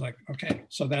so I was like, okay,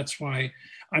 so that's why,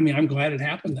 I'm glad it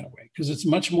happened that way because it's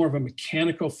much more of a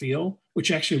mechanical feel, which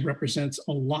actually represents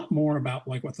a lot more about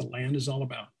like what the land is all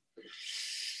about.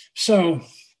 So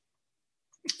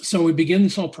we begin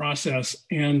this whole process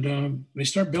and they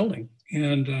start building.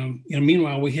 And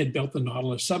meanwhile, we had built the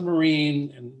Nautilus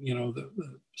submarine and, the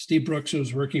Steve Brooks, who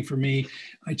was working for me,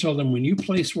 I told him, when you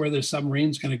place where the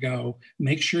submarine's going to go,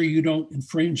 make sure you don't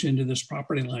infringe into this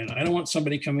property line. I don't want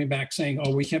somebody coming back saying,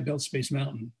 oh, we can't build Space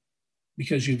Mountain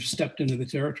because you've stepped into the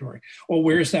territory. Or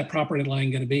where's that property line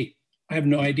going to be? I have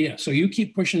no idea. So you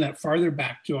keep pushing that farther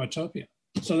back to Autopia.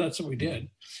 So that's what we did.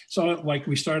 So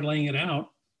we started laying it out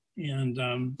and,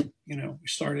 we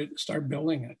started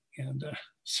building it. And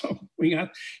so we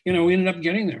ended up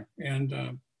getting there.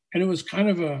 And it was kind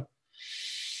of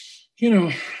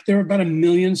there were about 1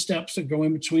 million steps that go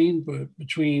in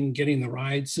between getting the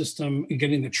ride system and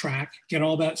getting the track, get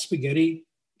all that spaghetti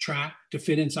track to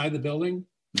fit inside the building.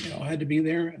 I had to be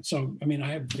there. And so,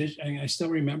 I still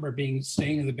remember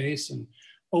staying in the base and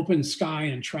open sky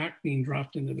and track being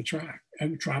dropped into the track,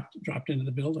 dropped into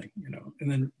the building, and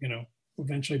then,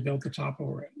 eventually built the top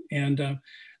over it. And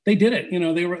they did it.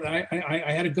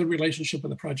 I had a good relationship with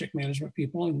the project management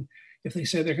people. And if they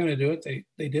say they're going to do it,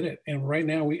 they did it. And right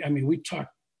now we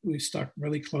stuck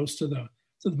really close to the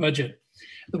budget.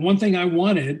 The one thing I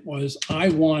wanted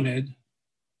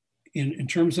in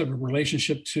terms of a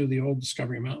relationship to the old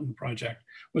Discovery Mountain project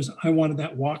was I wanted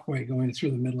that walkway going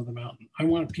through the middle of the mountain. I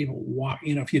wanted people to walk,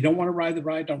 if you don't want to ride the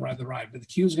ride, don't ride the ride, but the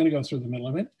queue is going to go through the middle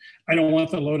of it. I don't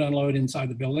want the load unload inside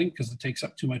the building because it takes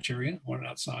up too much area. I want it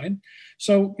outside.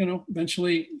 So,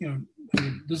 eventually,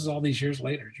 this is all these years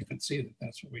later, you can see that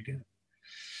that's what we did.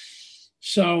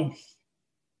 So,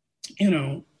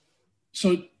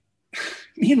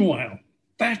 meanwhile,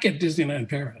 back at Disneyland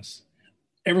Paris,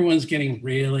 everyone's getting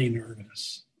really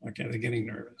nervous. Okay, they're getting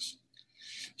nervous.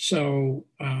 So,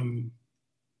 I'm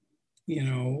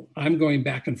going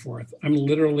back and forth. I'm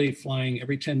literally flying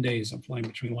every 10 days. I'm flying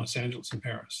between Los Angeles and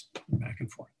Paris, back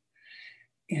and forth.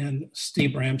 And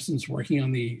Steve Bramson's working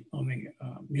on the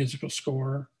musical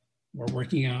score. We're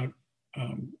working out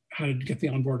how to get the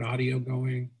onboard audio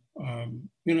going.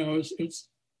 It's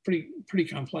pretty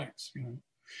complex,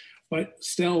 But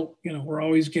still, we're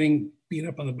always getting beat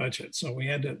up on the budget. So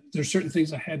there's certain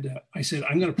things I said,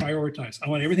 I'm going to prioritize. I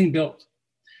want everything built.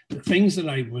 The things that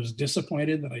I was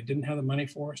disappointed that I didn't have the money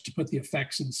for is to put the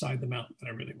effects inside the mountain that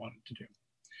I really wanted to do.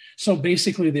 So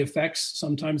basically the effects,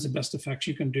 sometimes the best effects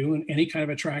you can do in any kind of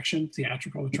attraction,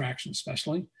 theatrical attraction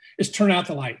especially, is turn out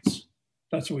the lights.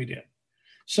 That's what we did.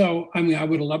 So, I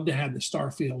would have loved to have the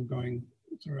star field going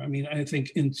through. I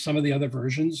think in some of the other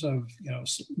versions of,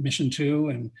 Mission 2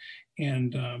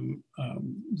 and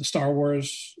the Star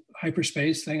Wars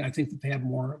hyperspace thing, I think that they have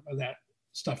more of that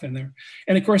stuff in there.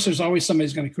 And of course, there's always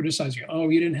somebody's going to criticize you. Oh,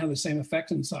 you didn't have the same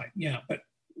effect inside. Yeah, but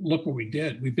look what we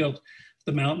did. We built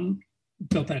the mountain,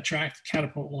 built that track,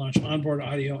 catapult launch, onboard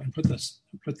audio, and put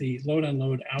the load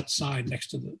unload outside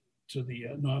next to the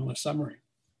Nautilus submarine,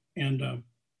 and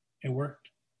it worked.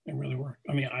 It really worked.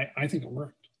 I think it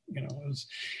worked.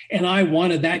 And I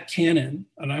wanted that cannon,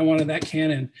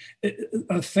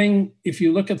 a thing. If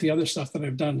you look at the other stuff that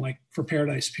I've done, like for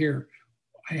Paradise Pier,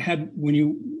 I had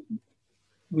when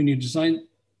I designed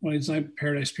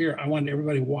Paradise Pier, I wanted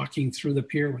everybody walking through the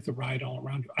pier with the ride all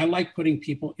around you. I like putting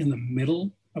people in the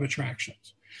middle of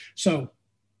attractions. So,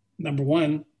 number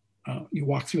one, you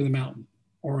walk through the mountain,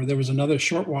 or there was another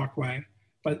short walkway,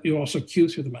 but you also queue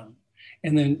through the mountain.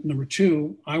 And then number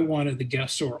two, I wanted the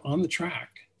guests who are on the track,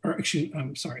 on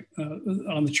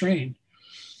the train,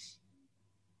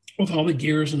 with all the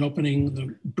gears and opening,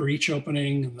 the breech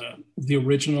opening, and the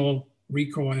original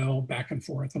recoil back and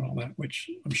forth and all that, which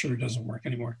I'm sure doesn't work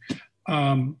anymore.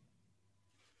 I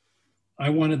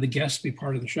wanted the guests to be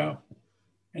part of the show.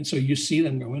 And so you see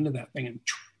them go into that thing and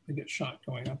they get shot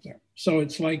going up there. So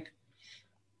it's like,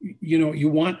 you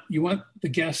want the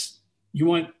guests, you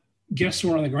want guests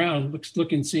who are on the ground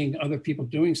looking, seeing other people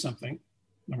doing something,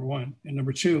 number one. And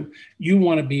number two, you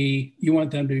want them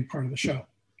to be part of the show.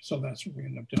 So that's what we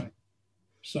ended up doing.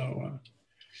 So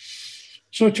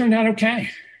it turned out okay.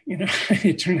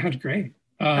 It turned out great.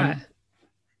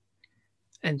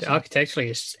 And architecturally,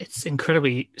 it's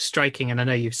incredibly striking. And I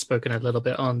know you've spoken a little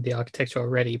bit on the architecture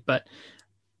already, but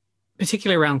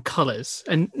particularly around colors,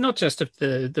 and not just of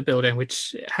the building,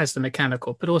 which has the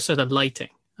mechanical, but also the lighting.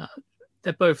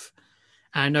 They're both,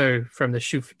 I know from the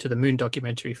Shoot to the Moon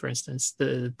documentary, for instance,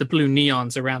 the blue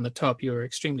neons around the top, you were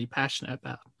extremely passionate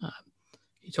about.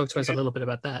 You talk to us a little bit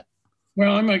about that.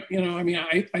 Well, I'm like,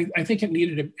 I think it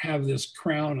needed to have this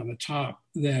crown on the top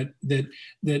that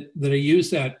I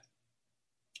used that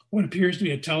what appears to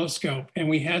be a telescope, and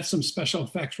we had some special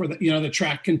effects where the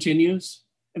track continues,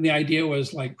 and the idea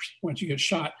was like once you get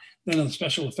shot, then the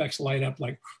special effects light up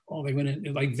like they went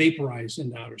in, like vaporized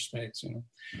into outer space.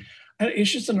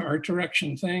 It's just an art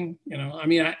direction thing.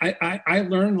 I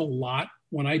learn a lot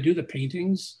when I do the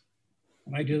paintings.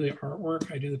 When I do the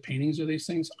artwork, I do the paintings of these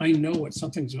things. I know what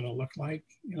something's going to look like,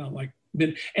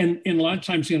 and a lot of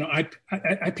times,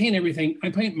 I paint everything. I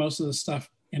paint most of the stuff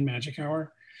in Magic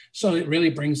Hour, so it really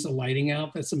brings the lighting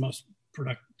out. That's the most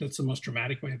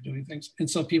dramatic way of doing things. And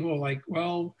so people are like,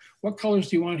 "Well, what colors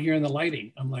do you want here in the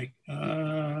lighting?" I'm like,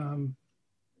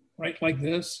 right like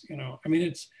this.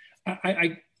 It's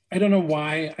I don't know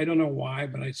why.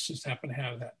 But I just happen to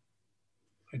have that.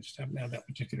 I just happen to have that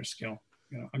particular skill.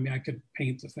 I could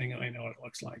paint the thing and I know what it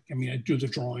looks like. I do the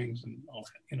drawings and all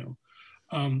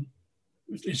that,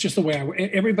 it's just the way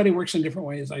everybody works in different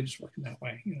ways. I just work in that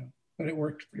way, but it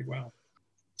worked pretty well.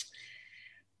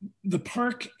 The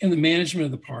park and the management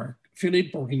of the park,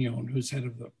 Philippe Bourguignon, who's head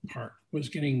of the park, was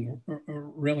getting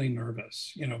really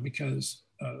nervous, because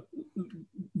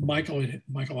Michael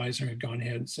Eisner had gone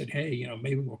ahead and said, hey,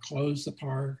 maybe we'll close the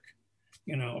park.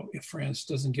 If France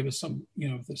doesn't give us some,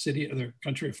 if the city or the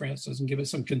country of France doesn't give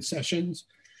us some concessions,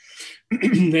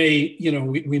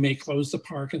 we may close the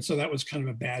park. And so that was kind of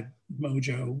a bad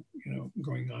mojo,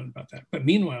 going on about that. But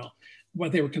meanwhile,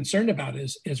 what they were concerned about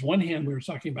is one hand, we were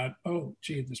talking about, oh,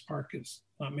 gee, this park is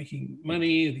not making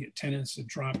money. The attendance had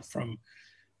dropped from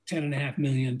 10.5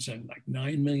 million to like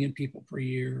 9 million people per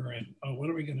year. And, oh, what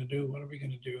are we going to do? What are we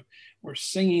going to do? We're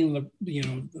singing,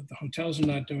 the hotels are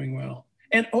not doing well.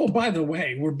 And, oh, by the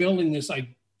way, we're building this like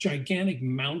gigantic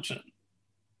mountain,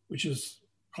 which is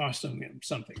costing them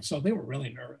something. So they were really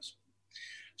nervous.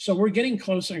 So we're getting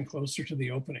closer and closer to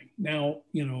the opening. Now,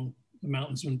 the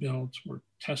mountain's been built. We're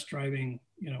test driving,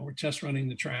 we're test running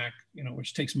the track,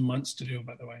 which takes months to do,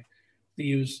 by the way. They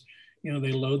use,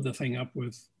 they load the thing up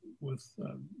with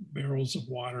barrels of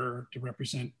water to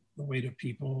represent the weight of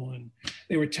people. And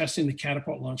they were testing the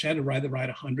catapult launch. I had to ride the ride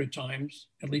 100 times,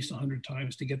 at least 100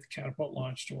 times to get the catapult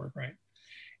launch to work right.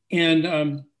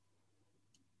 And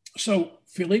so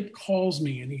Philippe calls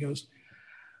me and he goes,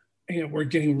 we're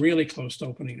getting really close to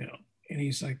opening now. And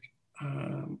he's like,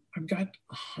 I've got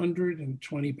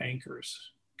 120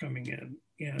 bankers coming in,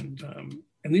 and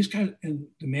these guys, and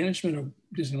the management of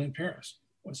Disneyland Paris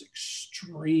was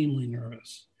extremely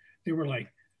nervous. They were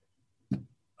like,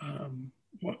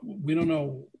 we don't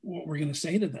know what we're going to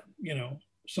say to them,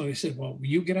 So they said, well, will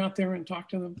you get out there and talk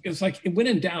to them? It's like, when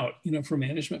in doubt, for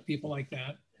management people like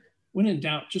that, when in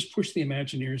doubt, just push the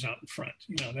Imagineers out in front.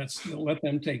 Let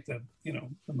them take the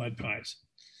mud pies.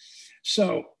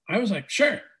 So I was like,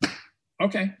 sure.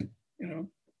 Okay,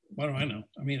 what do I know?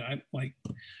 I mean,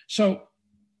 so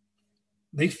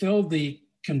they filled the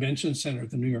convention center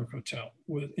at the New York Hotel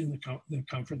in the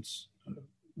conference,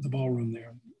 the ballroom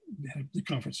there, the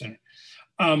conference center.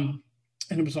 And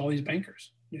it was all these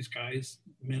bankers, these guys,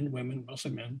 men, women,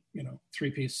 mostly men,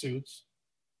 3-piece suits,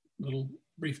 little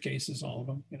briefcases, all of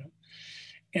them,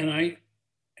 And I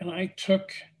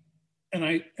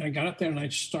got up there and I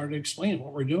started explaining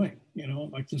what we're doing,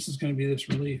 like this is going to be this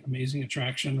really amazing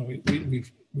attraction.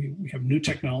 We have new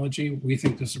technology. We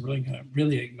think this is really going to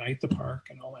really ignite the park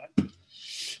and all that.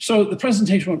 So the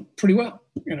presentation went pretty well,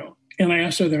 and I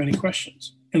asked, are there any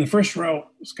questions? In the first row,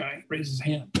 this guy raised his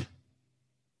hand.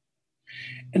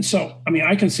 And so, I mean,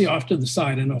 I can see off to the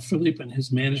side. I know Philippe and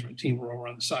his management team were over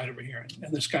on the side over here.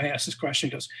 And this guy asked this question.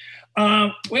 He goes,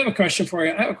 we have a question for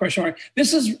you. I have a question for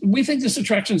you. We think this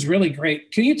attraction is really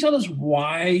great. Can you tell us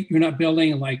why you're not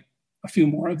building like a few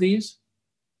more of these?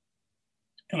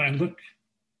 And I look,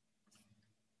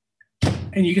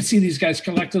 and you can see these guys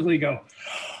collectively go,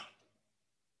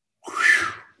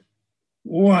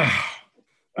 wow.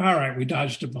 All right, we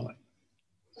dodged a bullet.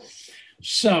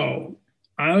 So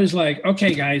I was like,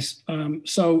 okay, guys,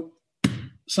 so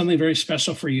something very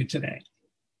special for you today.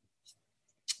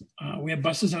 We have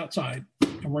buses outside,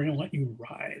 and we're going to let you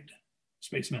ride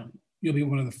Space Mountain. You'll be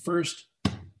one of the first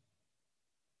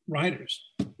riders.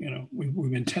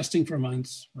 We've been testing for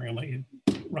months. We're going to let you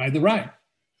ride the ride.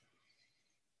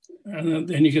 And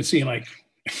then you can see, like,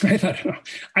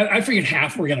 I figured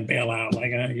half were going to bail out.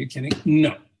 Like, are you kidding?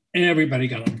 No. And everybody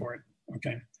got on board.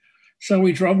 Okay. So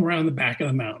we drove around the back of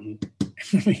the mountain.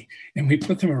 And we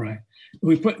put them around.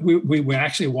 We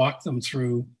actually walked them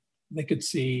through. They could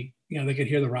see, they could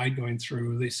hear the ride going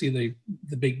through. They see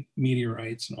the big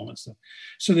meteorites and all that stuff.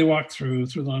 So they walked through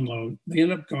the unload. They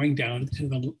ended up going down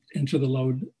into the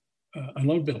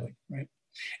unload building, right?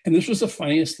 And this was the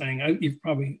funniest thing. I don't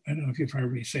know if you've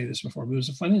heard me say this before, but it was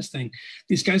the funniest thing.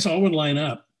 These guys all would line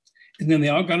up, and then they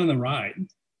all got on the ride,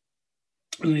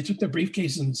 and they took their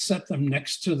briefcases and set them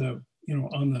next to the,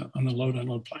 on the load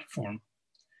unload platform.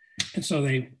 And so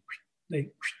they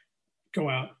go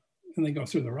out and they go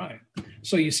through the ride.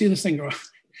 So you see this thing go,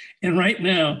 and right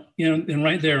now, and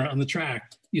right there on the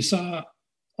track, you saw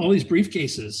all these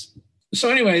briefcases. So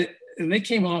anyway, and they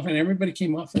came off, and everybody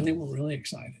came off, and they were really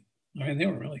excited. I mean, they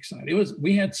were really excited.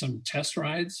 We had some test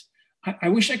rides. I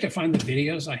wish I could find the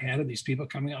videos I had of these people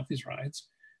coming off this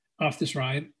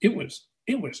ride. It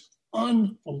was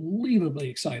unbelievably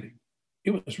exciting.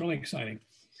 It was really exciting.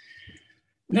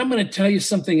 Now I'm going to tell you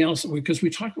something else, because we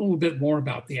talked a little bit more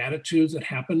about the attitudes that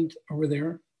happened over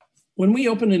there. When we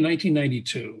opened in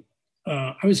 1992,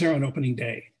 I was there on opening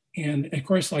day. And of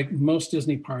course, like most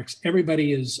Disney parks,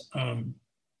 everybody is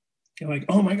like,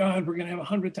 oh my God, we're going to have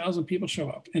 100,000 people show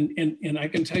up. And I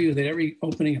can tell you that every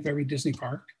opening of every Disney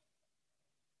park,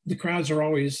 the crowds are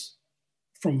always,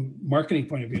 from marketing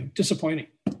point of view, disappointing.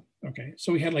 Okay,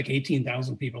 so we had like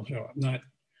 18,000 people show up,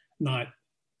 not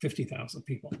 50,000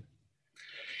 people.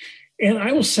 And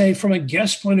I will say, from a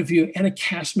guest point of view and a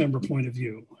cast member point of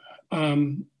view,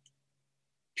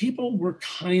 people were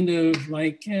kind of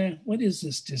like, what is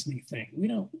this Disney thing?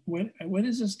 What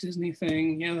is this Disney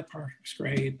thing? Yeah, the park's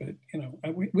great, but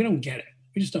we don't get it.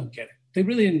 We just don't get it. They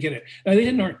really didn't get it. Now, they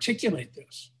didn't articulate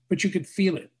this, but you could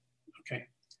feel it. Okay.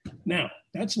 Now,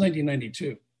 that's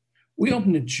 1992. We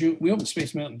opened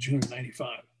Space Mountain in June of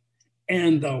 95.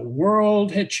 And the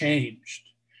world had changed.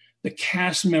 The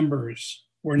cast members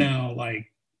were now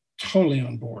like totally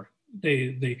on board.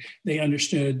 They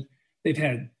understood.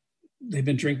 They've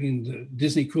been drinking the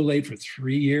Disney Kool-Aid for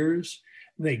 3 years.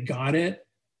 They got it.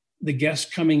 The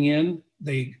guests coming in,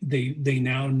 they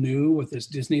now knew what this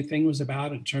Disney thing was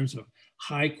about in terms of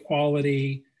high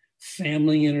quality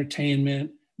family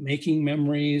entertainment, making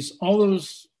memories, all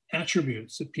those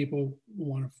attributes that people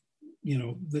want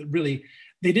to, that really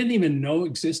they didn't even know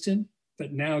existed,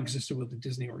 but now existed with the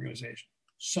Disney organization.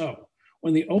 So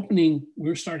when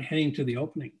we started heading to the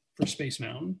opening for Space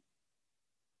Mountain,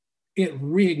 it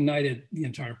reignited the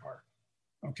entire park.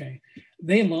 Okay.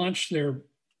 They launched their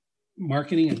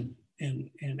marketing and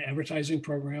advertising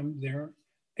program there.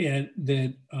 And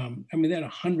they had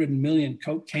 100 million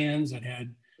Coke cans that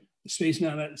had the Space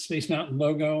Mountain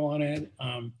logo on it.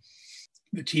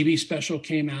 The TV special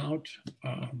came out.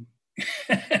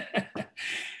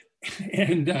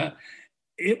 And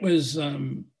it was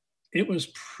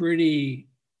pretty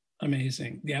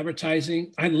amazing. The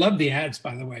advertising, I love the ads,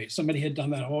 by the way. Somebody had done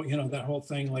that whole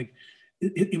thing. Like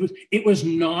it was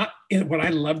not, what I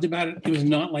loved about it, it was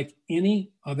not like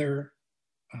any other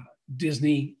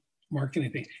Disney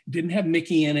marketing thing. It didn't have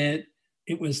Mickey in it.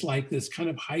 It was like this kind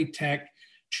of high tech,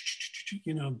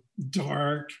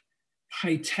 dark,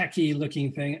 high techy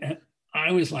looking thing. And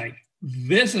I was like,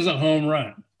 this is a home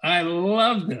run. I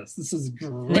love this. This is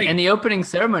great. And the opening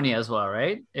ceremony as well,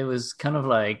 right? It was kind of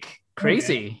like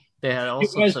crazy. They had all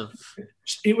sorts of...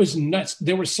 It was nuts.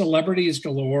 There were celebrities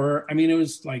galore. I mean, it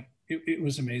was like, it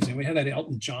was amazing. We had that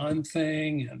Elton John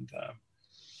thing, and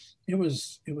it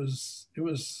was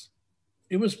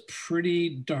pretty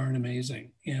darn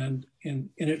amazing. And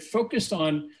it focused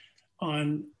on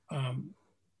an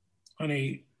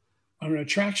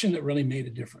attraction that really made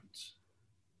a difference,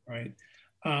 right?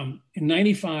 In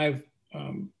 95,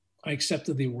 I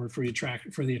accepted the award for the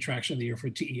attraction of the year for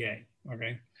TEA.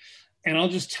 Okay. And I'll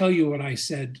just tell you what I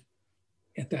said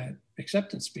at that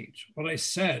acceptance speech. What I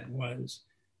said was,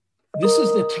 this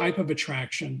is the type of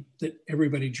attraction that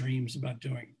everybody dreams about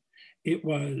doing. It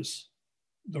was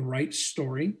the right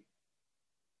story,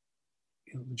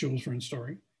 the Jules Verne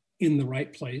story, in the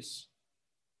right place,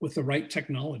 with the right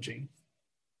technology,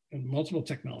 and multiple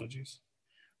technologies.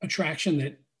 Attraction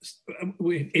that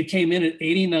it came in at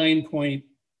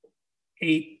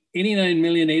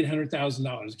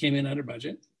 $89,800,000. It came in under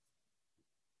budget.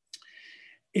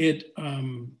 It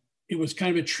was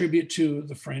kind of a tribute to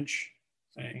the French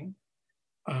thing.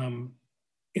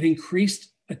 It increased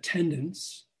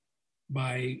attendance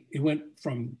we went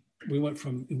from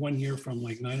 1 year from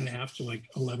like 9.5 to like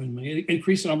 11 million. It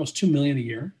increased at almost 2 million a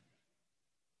year.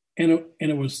 And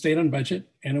it was stayed on budget,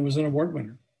 and it was an award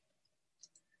winner.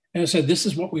 And I said, this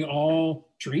is what we all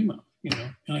dream of,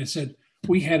 And I said,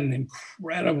 we had an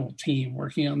incredible team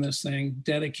working on this thing,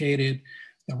 dedicated,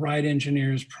 the right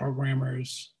engineers,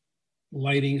 programmers,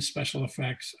 lighting, special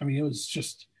effects. I mean, it was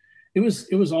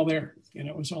all there,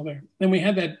 it was all there. Then we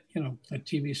had that, that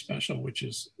TV special, which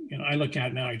is, I look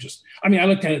at it now, I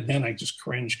looked at it then, I just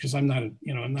cringed because I'm not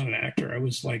an actor. I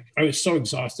was so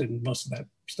exhausted in most of that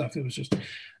stuff. It was just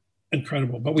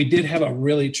incredible. But we did have a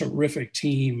really terrific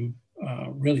team,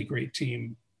 really great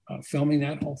team filming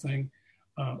that whole thing.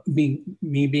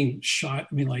 Being shot,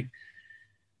 like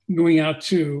going out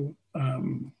to,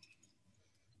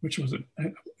 which was it?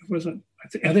 I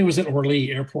think it was at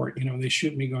Orly Airport. They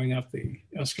shoot me going up the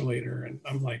escalator, and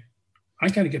I'm like, I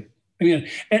gotta get. And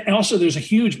also there's a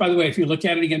huge. By the way, if you look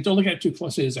at it again, don't look at it too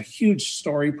closely. There's a huge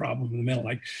story problem in the middle.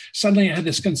 Like suddenly I had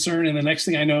this concern, and the next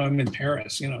thing I know, I'm in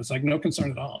Paris. It's like no concern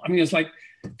at all. It's like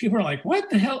people are like, "What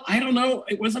the hell? I don't know.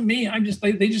 It wasn't me.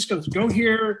 They just go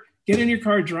here, get in your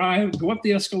car, drive, go up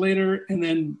the escalator, and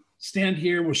then." Stand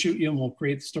here, we'll shoot you, and we'll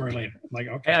create the story later. I'm like,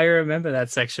 okay. I remember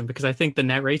that section because I think the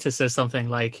narrator says something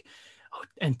like, "Oh,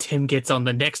 and Tim gets on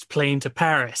the next plane to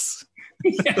Paris."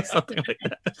 Yeah. Something like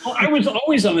that. Well, I was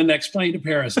always on the next plane to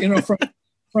Paris.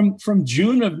 From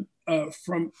June of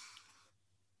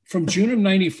June of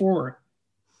 94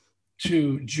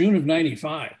 to June of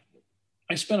 95,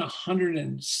 I spent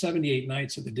 178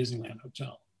 nights at the Disneyland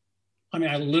Hotel.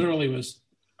 I literally was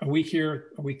a week here,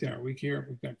 a week there, a week here, a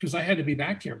week there, because I had to be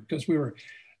back here because we were,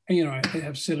 I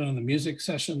have sit on the music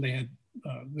session. They had,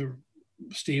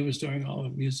 Steve was doing all the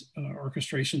music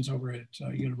orchestrations over at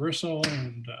Universal,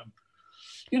 and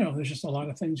there's just a lot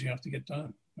of things you have to get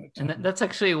done. But, and that's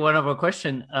actually one of our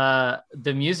questions.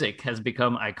 The music has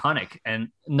become iconic, and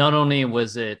not only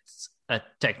was it a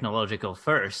technological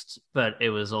first, but it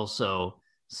was also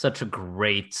such a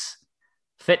great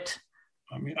fit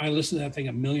I mean, I listened to that thing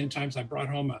a million times. I brought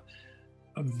home a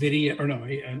video, or no,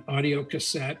 an audio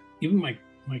cassette. Even my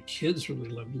kids really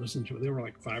loved listening to it. They were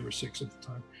like 5 or 6 at the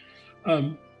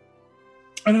time.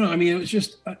 I don't know. I mean, it was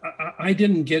just, I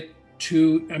didn't get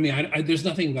to, I mean, there's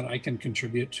nothing that I can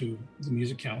contribute to the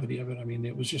musicality of it. I mean,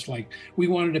 it was just like, we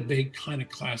wanted a big kind of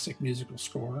classic musical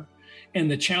score. And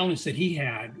the challenge that he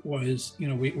had was, you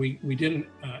know, we did an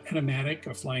animatic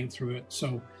of flying through it.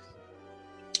 So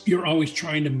you're always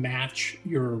trying to match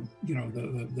your, you know,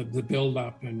 the build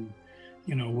up and,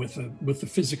 you know, with the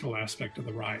physical aspect of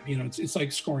the ride. You know, it's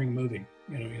like scoring a movie.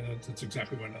 You know, that's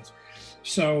exactly what it is.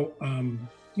 So,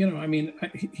 you know, I mean,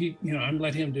 he, you know, I'm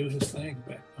let him do his thing,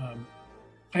 but,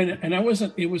 and I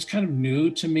wasn't, it was kind of new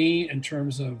to me in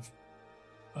terms of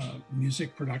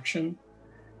music production.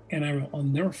 And I'll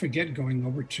never forget going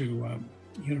over to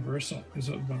Universal, because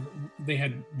they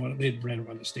had ran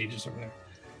one of the stages over there.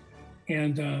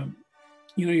 And,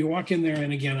 you know, you walk in there,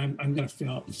 and again, I'm going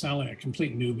to sound like a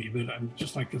complete newbie, but I'm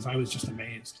just like, because I was just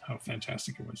amazed how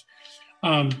fantastic it was.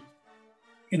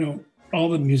 You know, all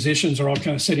the musicians are all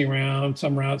kind of sitting around.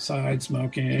 Some are outside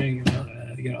smoking.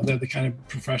 You know, they're the kind of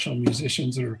professional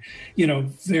musicians that are, you know,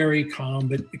 very calm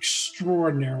but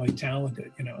extraordinarily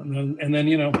talented. You know, and then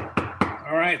you know,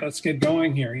 all right, let's get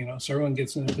going here. You know, so everyone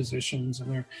gets into positions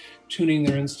and they're tuning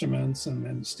their instruments, and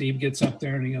then Steve gets up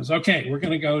there and he goes, "Okay, we're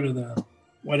going to go to the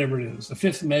whatever it is, the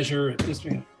fifth measure at this."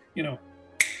 You know,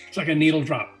 it's like a needle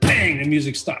drop. Bang! The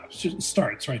music stops. It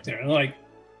starts right there. And like,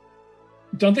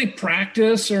 don't they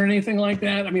practice or anything like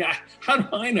that? I mean, how do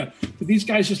I know? But these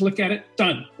guys just look at it,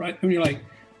 done, right? And you're like,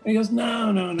 and he goes, no.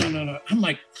 I'm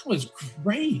like, that was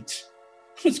great.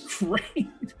 That was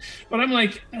great. But I'm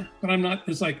like, but I'm not.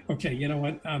 It's like, okay, you know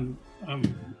what? I'm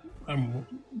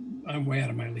way out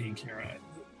of my league here.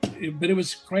 But it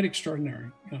was quite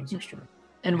extraordinary. You know, it was extraordinary.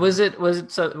 And was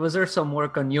there some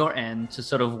work on your end to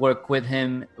sort of work with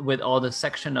him with all the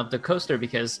section of the coaster?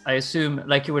 Because I assume,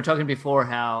 like you were talking before,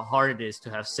 how hard it is to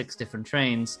have 6 different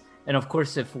trains. And of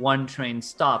course, if one train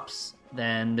stops,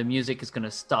 then the music is going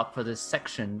to stop for this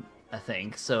section, I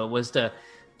think. So was the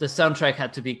soundtrack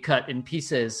had to be cut in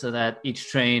pieces so that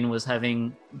each train was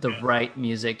having the right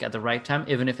music at the right time,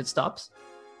 even if it stops?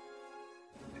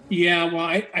 Yeah, well,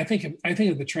 I think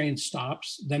if the train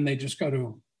stops, then they just go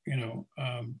to, you know,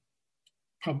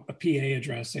 a PA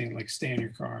address saying like, stay in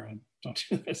your car and don't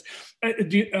do this.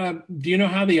 Do you know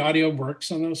how the audio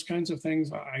works on those kinds of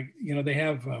things? You know, they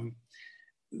have,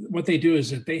 what they do is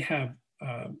that they have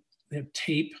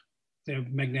tape, they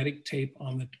have magnetic tape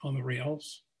on the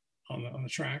rails, on the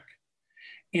track.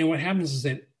 And what happens is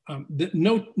that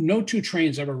no 2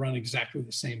 trains ever run exactly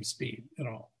the same speed at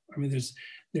all. I mean,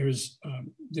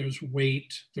 there's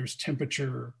weight, there's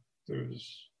temperature,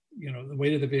 there's, you know, the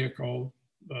weight of the vehicle,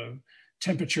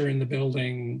 temperature in the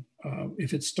building.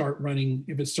 If it starts running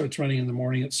in the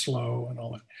morning, it's slow and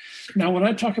all that. Now, when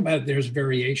I talk about it, there's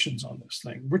variations on this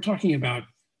thing. We're talking about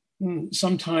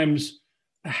sometimes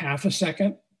a half a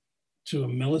second to a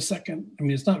millisecond. I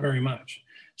mean, it's not very much.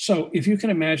 So if you can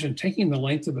imagine taking the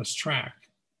length of this track,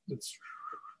 that's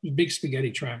a big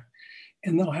spaghetti track,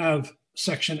 and they'll have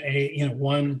section A, you know,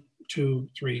 1, 2,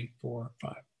 3, 4,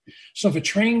 5. So if a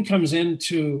train comes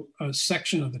into a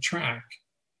section of the track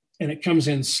and it comes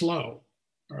in slow,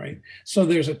 all right, so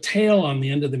there's a tail on the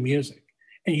end of the music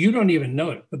and you don't even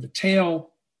know it, but the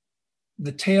tail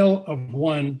of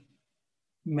one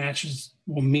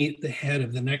will meet the head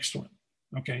of the next one.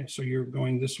 Okay, so you're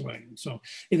going this way. And so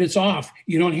if it's off,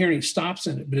 you don't hear any stops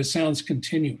in it, but it sounds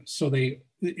continuous. So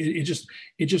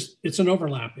it's an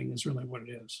overlapping is really what it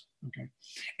is. Okay,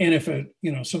 and if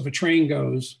a train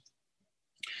goes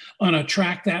on a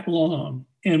track that long,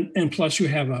 and plus you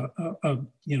have a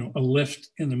lift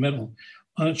in the middle,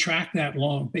 on a track that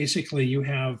long, basically you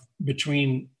have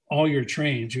between all your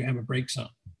trains, you have a brake zone.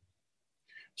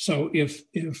 So if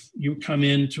you come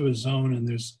into a zone and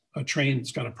there's a train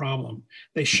that's got a problem,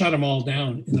 they shut them all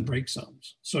down in the brake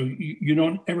zones. So you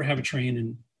don't ever have a train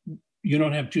and you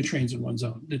don't have 2 trains in one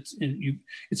zone.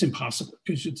 It's impossible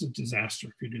because it's a disaster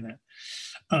if you do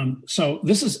that. So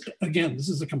this is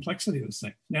the complexity of this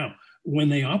thing. Now, when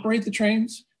they operate the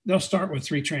trains, they'll start with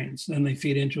 3 trains, then they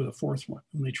feed into the 4th one,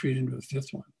 and they feed into the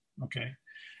 5th one. Okay.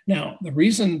 Now, the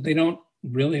reason they don't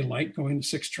really like going to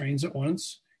 6 trains at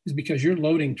once is because you're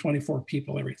loading 24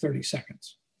 people every 30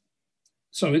 seconds.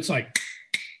 So it's like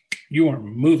you are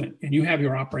moving and you have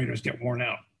your operators get worn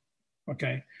out.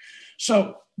 Okay.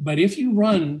 So, but if you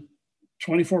run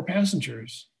 24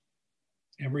 passengers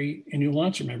and you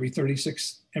launch them every 30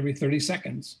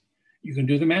 seconds, you can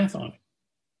do the math on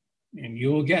it and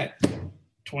you will get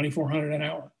 2,400 an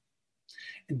hour.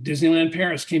 Disneyland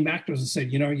Paris came back to us and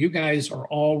said, you guys are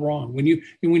all wrong. When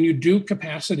you do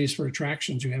capacities for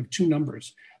attractions, you have two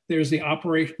numbers. There's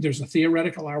there's a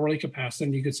theoretical hourly capacity,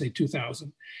 and you could say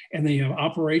 2,000, and then you have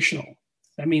operational.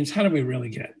 That means, how do we really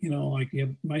get, like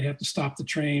you might have to stop the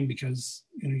train because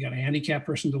you got a handicapped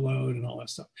person to load and all that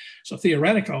stuff. So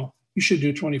theoretical, you should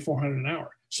do 2,400 an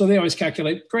hour. So they always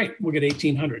calculate, great, we'll get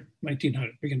 1,800,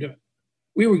 1,900, we can do it.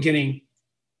 We were getting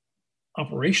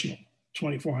operational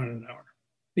 2,400 an hour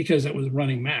because it was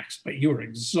running max, but you were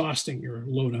exhausting your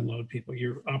load unload people,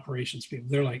 your operations people.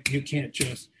 They're like,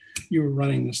 you were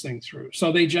running this thing through.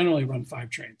 So they generally run 5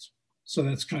 trains. So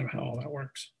that's kind of how all that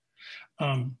works.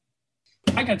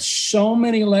 I got so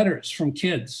many letters from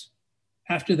kids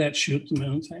after that Shoot the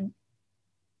Moon thing.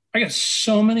 I got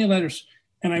so many letters,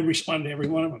 and I responded to every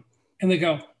one of them. And they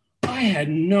go, I had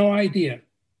no idea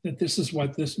that this is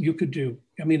what you could do.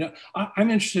 I mean, I'm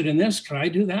interested in this. Could I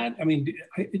do that? I mean,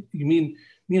 you mean,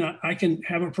 I can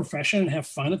have a profession and have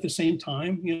fun at the same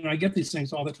time? I get these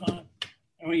things all the time.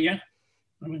 I mean, yeah.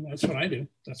 I mean, that's what I do.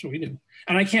 That's what we do.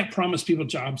 And I can't promise people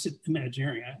jobs at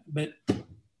Imagineering, but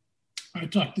I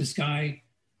talked to this guy,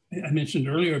 I mentioned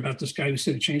earlier about this guy who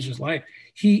said it changed his life.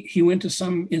 He went to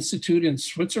some institute in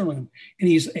Switzerland, and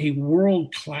he's a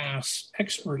world-class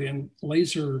expert in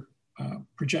laser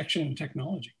projection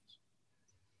technologies.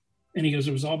 And he goes,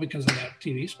 it was all because of that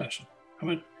TV special. I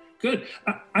went, good.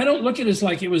 I don't look at it as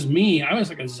like it was me. I was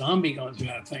like a zombie going through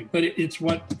that thing, but it's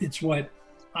what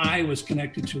I was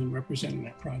connected to and representing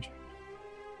that project.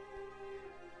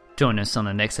 Join us on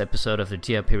the next episode of the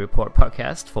DLP Report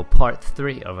podcast for part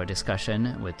 3 of our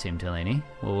discussion with Tim Delaney,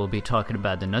 where we'll be talking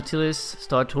about the Nautilus,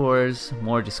 Star Tours,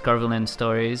 more Discoveryland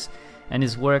stories, and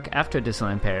his work after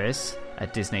Disneyland Paris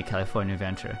at Disney California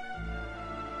Adventure.